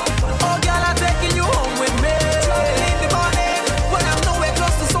pump up. Oh girl, I'm taking you home with me. Trouble in the morning when I'm nowhere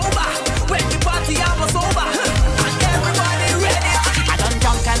close to sober, when the party I was over and everybody ready. I done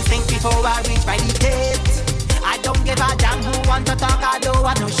drunk and think before I reach my gate. I don't give a damn who want to talk, I don't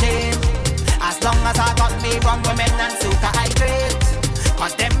want no shame. As long as I got me wrong women and super hydrate.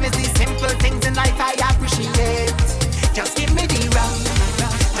 Cause them is the simple things in life I appreciate. Just give me the rum,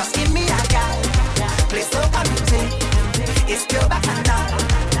 just give me a guy. Play soca music, it's pure bacchanal.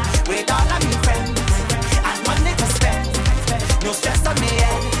 With all of me friends, and money to spend. No stress on me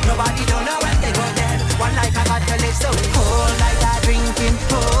head, nobody don't know when they go dead. One life I got to live, so whole night I drinking,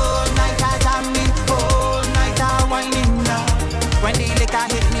 whole night I jamming, whole night I whining now. When the liquor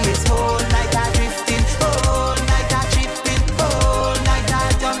hit me, it's whole night I drifting, whole night I tripping, whole night I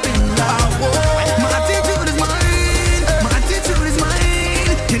jumping down. My attitude is mine, my attitude is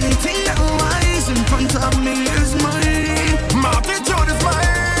mine. Anything that lies in front of me is mine. My attitude is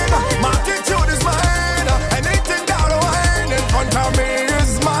mine, my attitude is mine. Anything that wine in front of me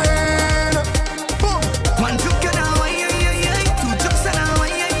is mine. Boom. One took it away, two took it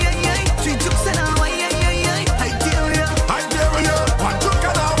away, three took it away, I dare ya. I dare you. One took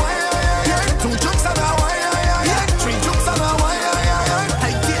it away, two took it away, three took it away,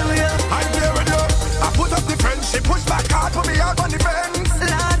 I dare ya. I dare you. I put up the fence, she push back hard, put me out on the fence.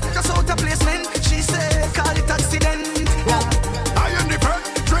 Lad, just out of placement, she said, call it accident. I am the friend,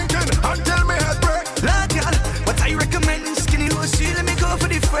 drinking until me head break. Lad, girl, what I recommend, skinny hoe, she let me go for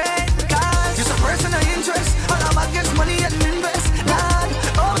the friend. Cause it's a personal interest, all about gets money and invest. Lad,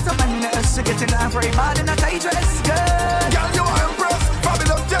 out of madness, you getting a very bad in a tight dress, girl. Girl, you are impressed,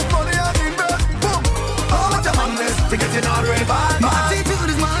 fabulous, take money and invest. Boom. Out of madness, you getting all very bad. My attitude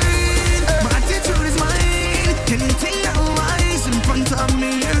is mine, my attitude is mine. Anything that lies in front of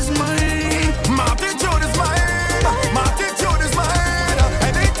me is mine. My attitude is mine, my attitude is mine.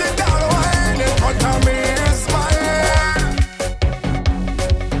 Anything that wine in front of me is mine.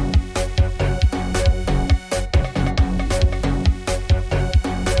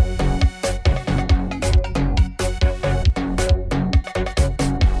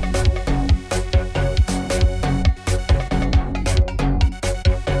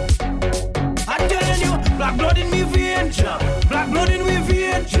 I'm telling you, black blood in me vein, black blood in me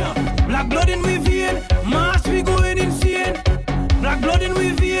vein, black blood in me vein, mass we going insane. Black blood in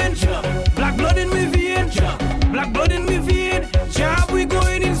me vein, black blood in me vein, black blood in me vein, job we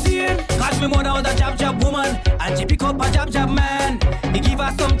going insane. Cause me mother was a jab woman, and she pick up a jab man. He give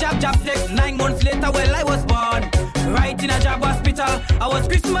her some jab sex. 9 months later, well I was born, right in a jab hospital. I was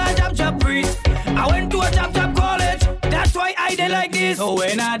Christmas jab priest. I went to a jab college. That's why I did like this. So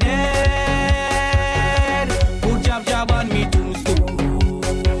when I dead, put jab on me tombstone.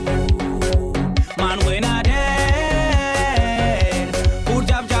 Man, when I dead, put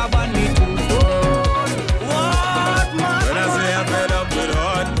jab on me tombstone. What man? When I say I'm fed up with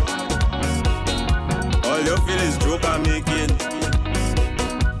heart, all you feel is joke I'm making.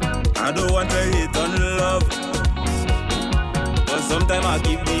 I don't want to hate on love, but sometimes I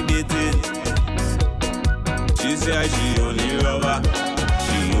keep debating. She say she only lover,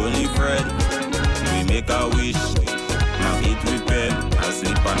 she only friend. We make a wish, now eat with pen. I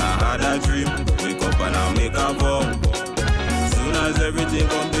sleep and I had a dream, wake up and I make a vow. Soon as everything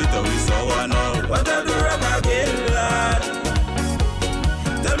complete, we saw one out. What I do wrong again, lad?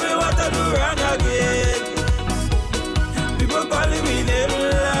 Tell me what I do wrong again. People calling me name,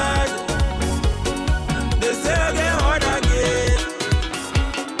 lad. They say I get hard again.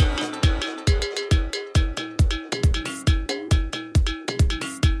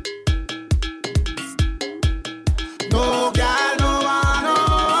 No girl, no one, no,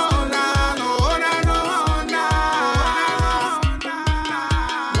 no, no, no, no, no.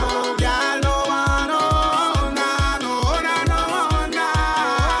 No girl, no one, no, no, no, no,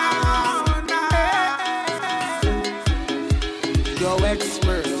 no. Yo,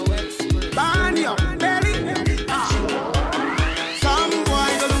 expert, burn your belly. Some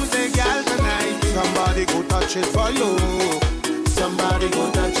boy go lose a girl tonight. Somebody go touch it for you. Somebody go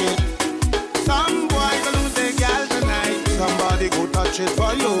touch it. Some boy go lose a girl tonight. Somebody go touch it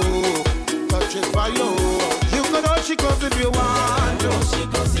for you. Touch it for you. You can all she goes if you want to.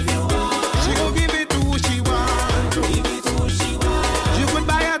 She go give it to who she want to.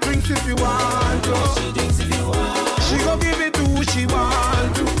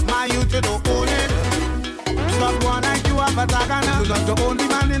 a tagana. You're not the only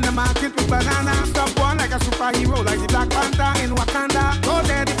man in the market with banana. Stop one like a superhero, like the Black Panther in Wakanda. Go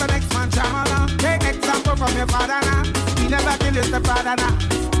there if the next man Shamala. Take example from your father now. He never kill his stepfather now.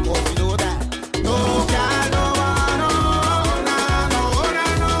 Oh, you know that. No, girl, no one, no, no, no, no,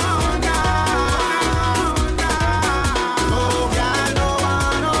 no, no, no, girl, no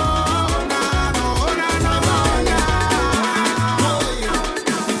one, no, no, no, no, no, no.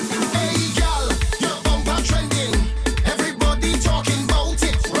 Hey, girl, your bumper trending. Everybody talking about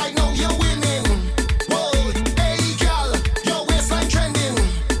it. Right now you're winning. Whoa, hey, girl, your waistline trending.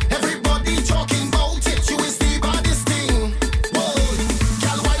 Everybody talking about it. You is the baddest thing. Whoa,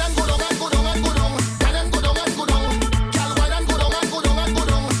 girl, why don't go down and go down and go down? Why don't go down and go down? Girl, why don't go down and go down and go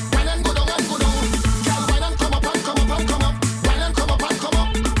down? Why don't go down and go down? Girl, why don't come up and come up and come up? Why don't come up and come up?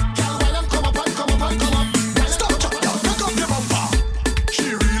 Girl, why don't come up and come up and come up? Stop, stop, now pick up the bumper. She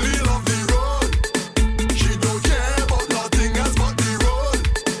really love the road. She don't care about nothing else but the road.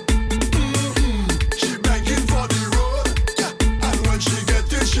 She begging for the road. Yeah. And when she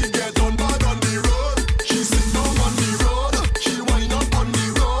get it, she get on bad on the road. She sit down on the road. She wind up on the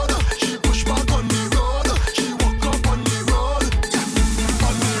road. She push back on the road. She walk up on the road. Yeah.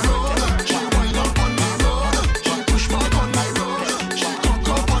 On the road. She wind up on the road. She push back on the road. She cock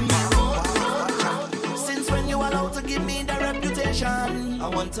up on the road. Since when you allowed to give me the reputation? I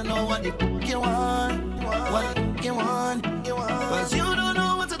want to know what the you want. What you want. Cause you don't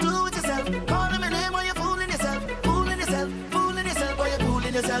know what to do with yourself. Calling my name while you're fooling yourself. Fooling yourself while you're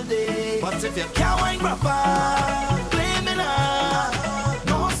fooling yourself. But if you can't wind proper, blame me now.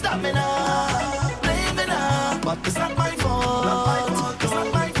 Don't stop me now. Blame me now. But it's not my fault. It's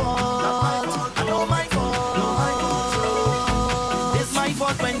not my fault. I know my fault. It's my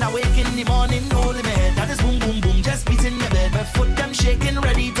fault when I wake in the morning, holding my head. That is boom, boom, boom, just beating my bed. My foot them shaking,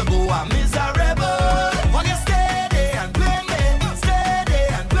 ready to go. I'm miserable. When you stay there and blame me, stay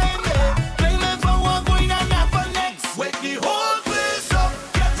there and blame me. Blame me for what going on happen next. Wake the whole place up,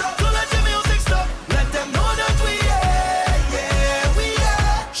 get up, to let the music stop. Let them know that we are, yeah, we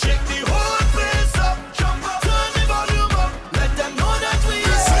are. Shake the whole place up, jump up, turn the volume up. Let them know that we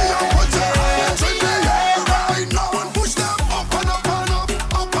are. Say you put your hands in the air right now and push them up and up and up,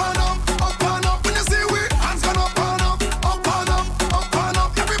 up and up, up and up. When you see we hands gone up and up, up and up, up and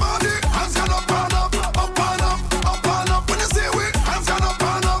up. Everybody hands gone up and up, up and up, up and up. When you see we hands gone up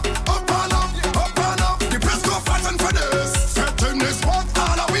and up, up and up, up and up. The press go fighting for this. Threaten this what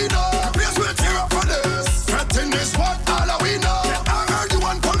all we know. The place will tear up for this. Threaten this what all we know. Get anger you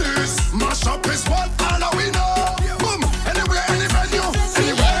and police. Mash up is what all we know. Boom, anywhere, any venue,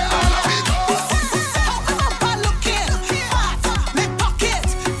 anywhere all we go.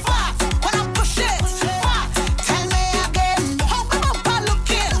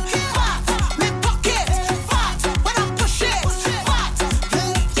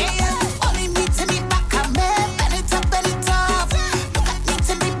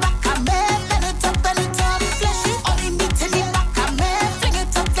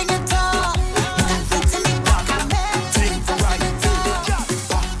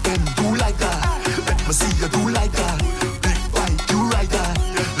 Do like that. Let me see you do like that. Big bike, you ride that.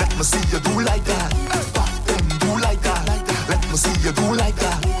 Let me see you do like that. Back then, do like that. Let me see you do like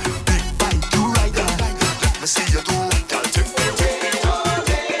that. Big bike, you ride that. Let me see you do like that.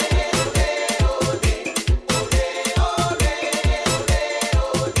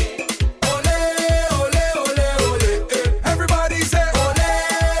 Everybody say ole,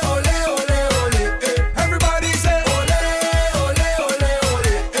 ole, ole, ole. Everybody say ole, ole, ole,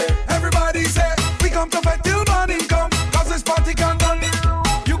 ole. Everybody say we come to fight till morning come, 'cause this party can't done.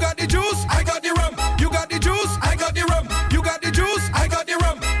 You got the juice, I got the rum. You got the juice, I got the rum. You got the juice, I got the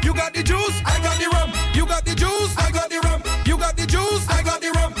rum. You got the juice, I got the rum. You got the juice, I got the rum. You got the juice, I got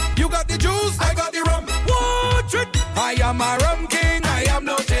the rum. You got the juice, I got the rum. Watch it. I am a rum king, I am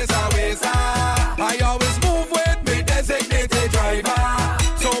no chaser waster. I always move with me designated driver,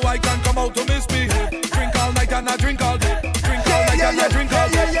 so I can come out to misbehave. Drink all night and I drink all day. Drink all night and I drink all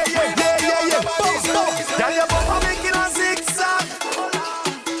day. Girl, your bumper making a zigzag,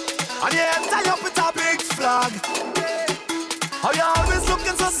 and your head tie up with a big flag. How you always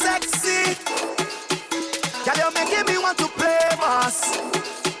looking so sexy? Girl, you're making me want to play mass.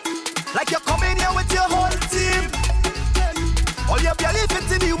 Like you're coming here with your whole team. All your belly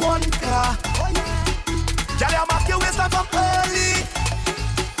fit in the one car. Girl, you mark your waistline from early,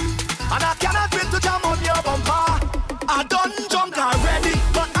 and I cannot wait to jam on your bumper. I done drunk already,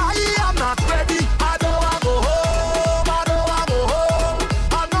 but I am not ready. I don't wanna go home, I don't wanna go home.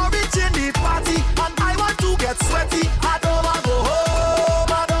 I'm not reaching the party, and I want to get sweaty. I don't wanna go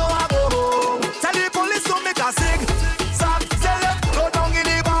home, I don't wanna go home. Tell the police to make a zig, zag,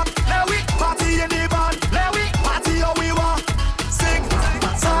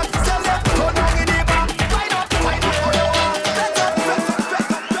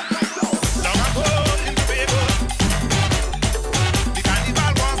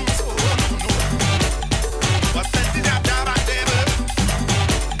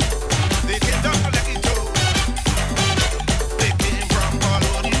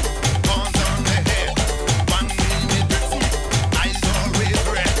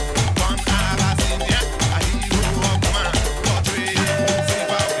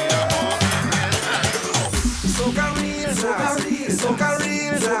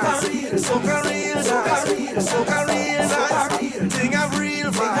 soca real vibes, soca real vibes. Thing of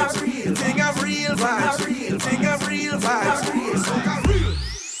real vibes, thing of real vibes, thing of real vibes. Soca real.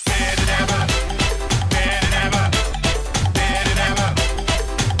 Better than ever, better than ever, better than ever,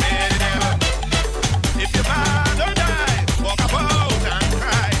 better than ever. If your man don't die, walk about and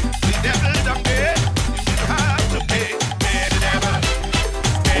cry. The devil don't pay, you have to pay. Better than ever,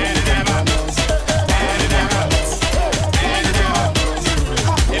 better than ever, better than ever, better than ever.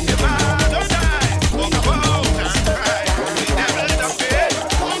 If your man don't die, walk about and cry. The devil don't pay,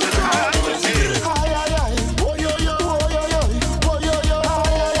 you have to pay. Oh yo yo, oh yo yo, oh yo yo,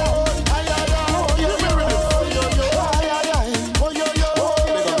 ay ay ay, oh yo yo, oh yo yo, ay ay ay, oh yo yo.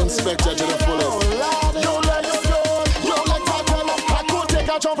 Big up Inspector to the fullest. Yo let that tell up. I could take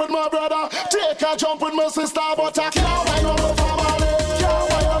a jump with my brother, take a jump with my sister, but I can't wine on my family.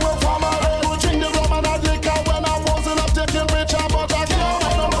 Can't wine on my family. We drink the rum and the liquor when I wasn't up taking richer, but I can't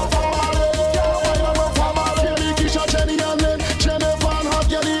wine on my family. Can't wine on my family. Kelly, Keisha, Jenny and Lynn, Jennifer and Hot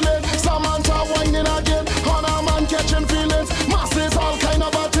Yelly Lynn, Samantha whining again, Hannah man catching feelings. Masses all kind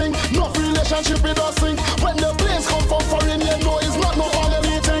of a thing. No relationship with us sing. When the planes come from foreign, you know it's not no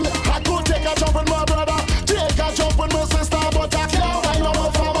ordinary thing. I could take a jump with my brother, take a jump with my sister, but I can't wine on my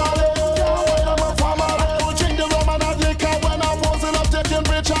family. Can't wine on my family. We drink the rum and the liquor when I wasn't up taking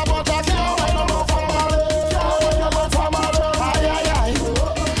richer, but I can't wine on my family. Can't wine on my family. Ay ay ay.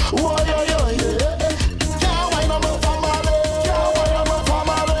 Oh yo yo. Can't wine on my family. Can't wine on my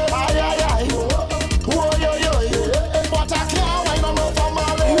family. Ay ay ay. Oh yo yo. But I can't wine on my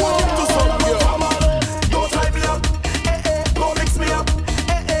family. To some girl. Don't tie me up, don't mix me up,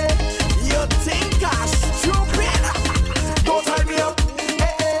 You think I'm stupid? Don't tie me up,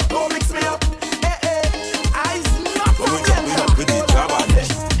 don't mix me up, I's not When we jumping up with the jabba,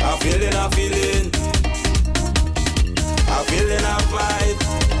 I'm feeling a vibe.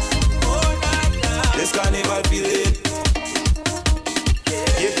 This carnival feeling,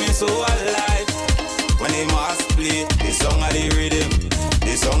 keep me so alive. When the mask play, the song of the rhythm,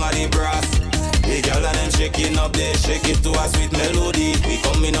 the song of the brass. The girl and them shaking up there, shake it to a sweet melody. We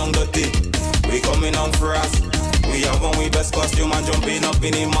coming on dirty, we coming on fast. We have one we best costume and jumping up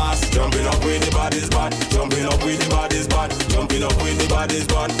in the mass. Jumping up with the bodies bad, jumping up with the bodies bad, jumping up with the bodies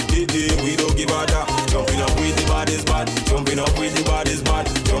bad. We don't give a damn. Jumping up with the bodies bad, jumping up with the bodies bad,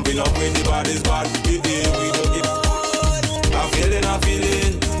 jumping up with the bodies bad. We don't give. I'm feeling a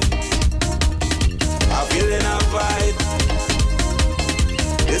vibe.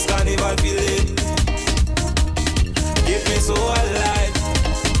 This carnival feeling, keep me so alive.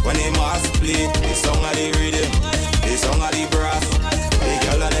 When the mask play, the song of the rhythm, the song of the brass. The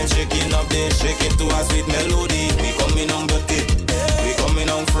girl and them shaking up there, shake it to a sweet melody. We coming on dirty, we coming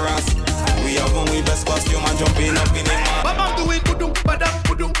on fast. We have one we best costume and jumping up in the mask. Mama do it, pudum padam,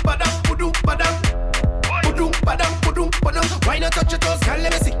 pudum padam, pudum padam, pudum padam, pudum padam. Why not touch your toes, girl?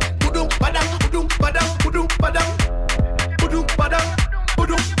 Let me see. Pudum padam, pudum padam, pudum padam, pudum padam,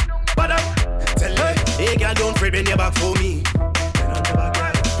 pudum padam. Tell her, hey girl, don't fret, bend your back for me.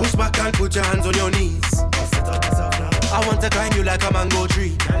 Push back and put your hands on your knees. I want to climb you like a mango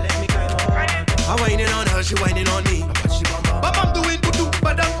tree. I'm whining on her, she whining on me. But I'm doing pudum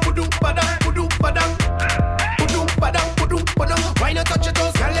padam, pudum padam, pudum padam, pudum padam, pudum padam. Why not touch your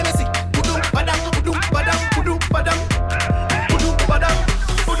toes, girl? Let me see. Pudum padam, pudum padam, pudum padam, pudum padam,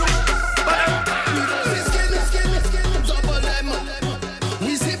 pudum padam. Double lemon.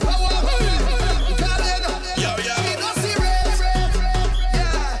 We see power.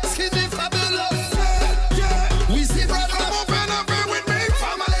 We see brother. Come up and pray with me,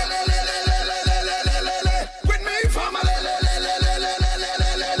 family. With me, family.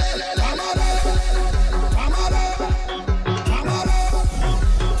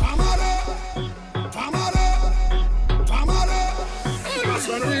 Cause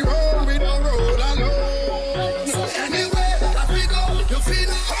when we roll, we don't roll alone. So anyway, that we go, you feel.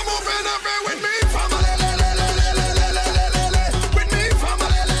 Come up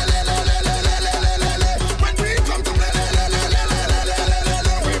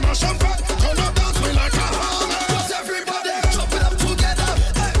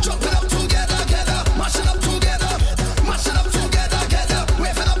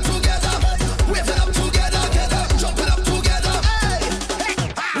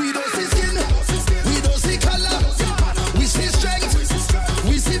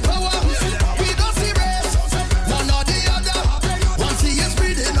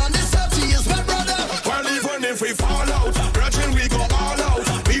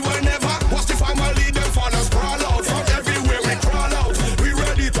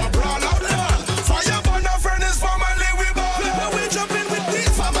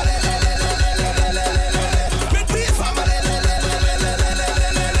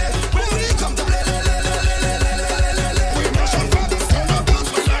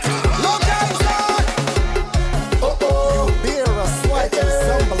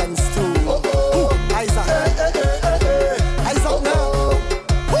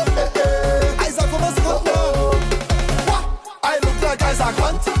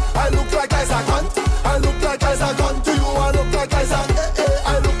cunt. I look like I's a cunt. I look like I's a cunt. Do you I look like I's a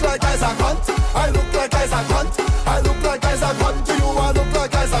I look like I's a cunt. I look like I's a cunt. I look like I's a cunt. Do you I look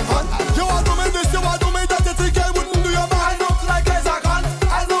like I's a cunt? You want to make this, you want to make that. You think I wouldn't do your man? I look like I's a cunt.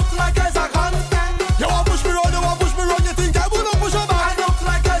 I look like I's a cunt. You want push me round, you want push me round. You think I wouldn't push your man? I look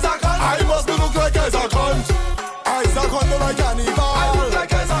like I's a cunt. I must look like I's a cunt. I's a cunt like cannibal. I look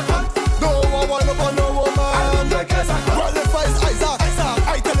like I's a cunt. No one want upon no woman. I look like I's a cunt. Well, if I's Isaac,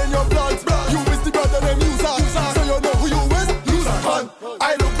 I tell in your blood, you is the brother and user. So you know who you is? Use a cunt.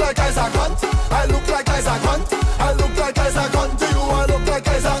 I look like I's a cunt. I look like I's a cunt. I look like I's a cunt. Do you I look like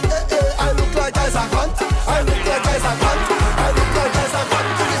I's a I look like I's a cunt. I look like I's a cunt. I look like I's a cunt.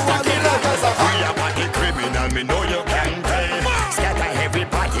 Do you I look like I's a cunt? We a party criminal, me know you can tell. Scatter every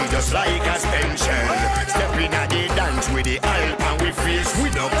party just like a pension. Step in at the dance with the help and we face. We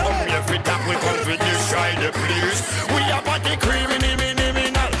don't come here for that, we come for destroy the place. We a party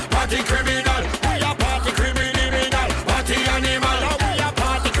criminal, party criminal. We a party criminal, party animal. We a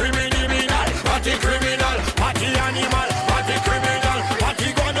party criminal, party criminal, party animal, party criminal. Party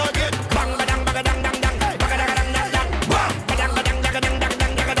gonna get bang badang bagadang dang dang, bagadang dang dang dang, bang badang badang dang dang dang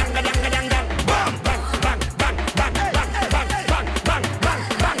dang dang dang dang dang, bang bang bang bang bang bang bang bang bang bang bang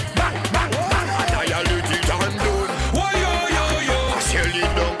bang bang bang. Annihilate it and done. Why yo yo yo? Shell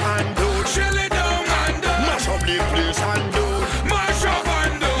it down and done. Shell it down and done. Mash up the place and done. Mash up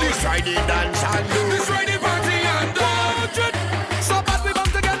and done. Destroy the dance and done. Destroy the party and done. So bad we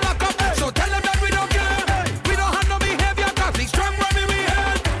bound to get locked up. So tell them that we don't care. We don't have no behavior. Catholic strong when we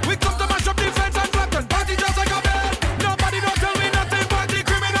head. We come to mash up the fence and clap and party just like a bed. Nobody don't tell me nothing. Party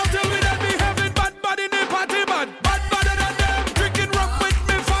criminal till we dead. Behaving bad bad in the party bad. Bad badder than them. Drinking rum with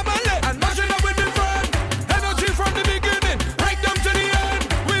me family and mashing up with me friend. Energy from the beginning, right down to the end.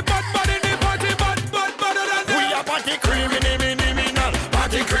 We bad bad in the party bad badder than them. We a party criminal,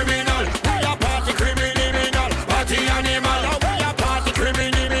 party criminal. We a party criminal, party animal. We a party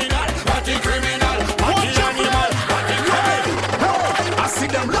criminal, party criminal, party animal, party criminal. I see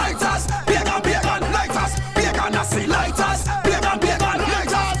them lighters, pagan lighters, pagan I see lighters, pagan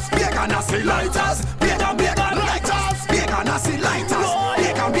lighters, pagan I see lighters, pagan lighters, pagan I see lighters,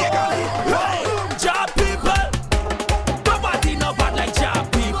 pagan. Job people, nobody no bad like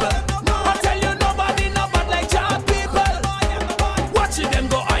job people. I tell you nobody no bad like job people. Watching them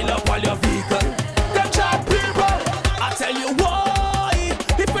go oil up all your vehicle. Them job people, I tell you why.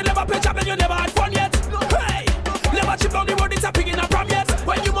 If you never play job then you never had fun yet. Hey, never chip down the road it's a pig in a prom yet.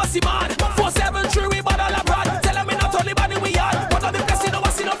 When you must see mad, 473 we bad all abroad. Tell them we not only bad we are. One of the best you know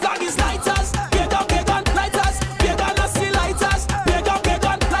what's in the flag is lighters. Pagan lighters, pagan I see lighters.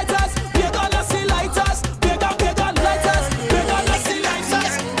 Pagan lighters, pagan I see lighters. Pagan lighters, pagan I see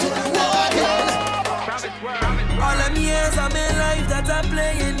lighters. All them years of my life that I'm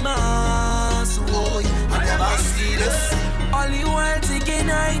playing mass, boy, I never see this. All the while thinking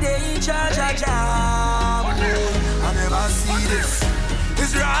I they in charge of job, I never see this.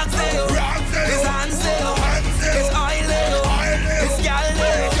 It's Roxdale, it's Hansdale, it's Oildale, it's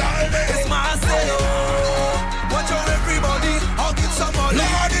Galdale, it's Marcel. Watch out everybody, I'll get some money.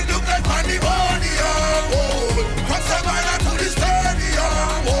 Lord, it look like pandemonium. From Savannah to the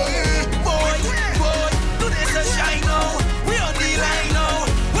stadium. Boy, do this a shine now. We on the line now.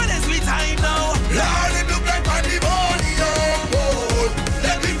 When is we time now? Lord, it look like pandemonium.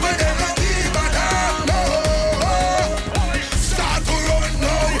 Let me put them on the banana. Start to run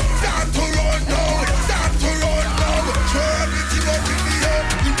now. Start to run now. Start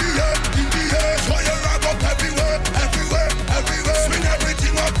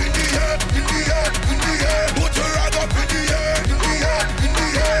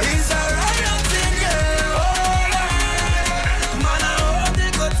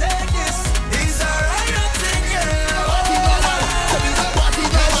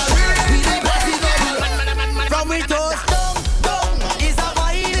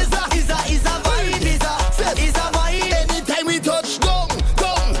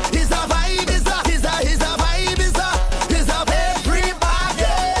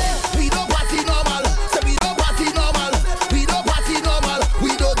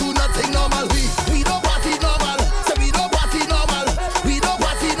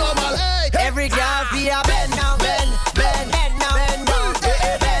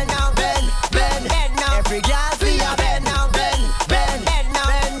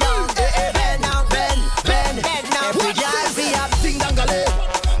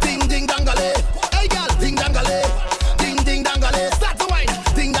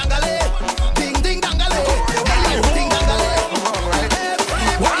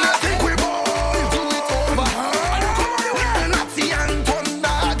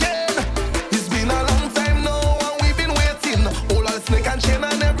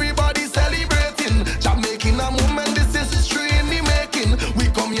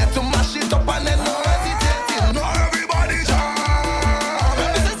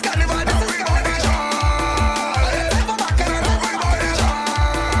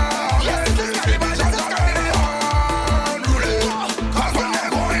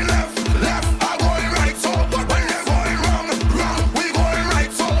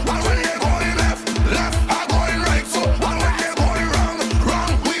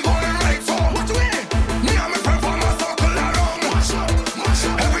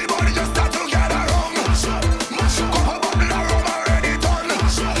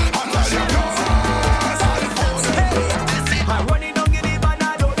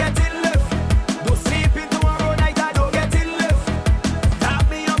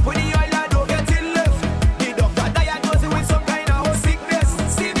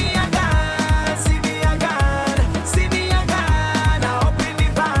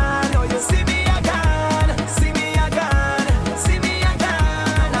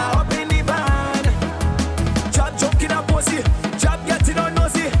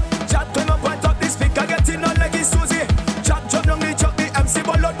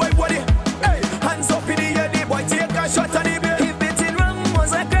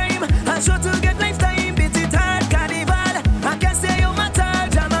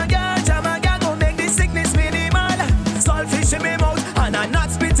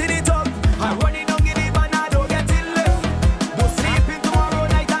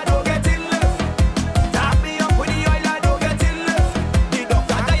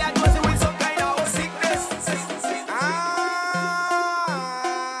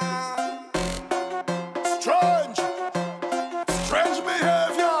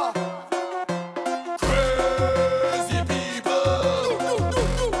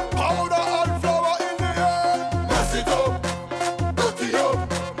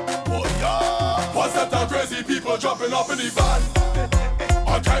pulling up in the van.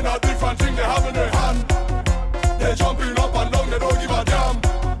 A kind of different thing they have in their hand. They jumping up and down, they don't give a damn.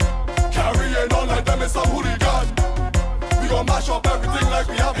 Carrying on like them is some hooligan. We gon' mash up everything like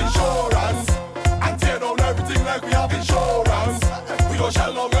we have insurance, and tear down everything like we have insurance. We gon'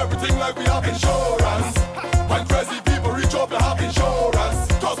 shell down everything like we have insurance. When crazy people reach up, they have insurance,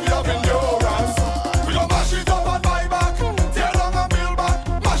 cause we have endurance. We gon' mash it up and buy back, tear down and build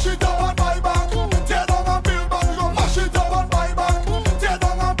back. Mash it up and buy back, tear down and build back. We gon' mash it up and buy back, tear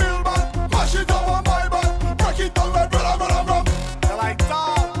down and build back. Mash it up and buy back, break it down, red, red, red, red, red. They're like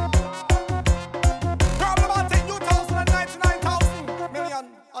dog. Problematic, new 1,099,000 million,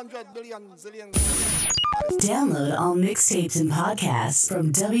 100 billion, zillion. Download all mixtapes and podcasts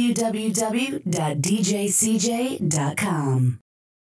from www.djcj.com.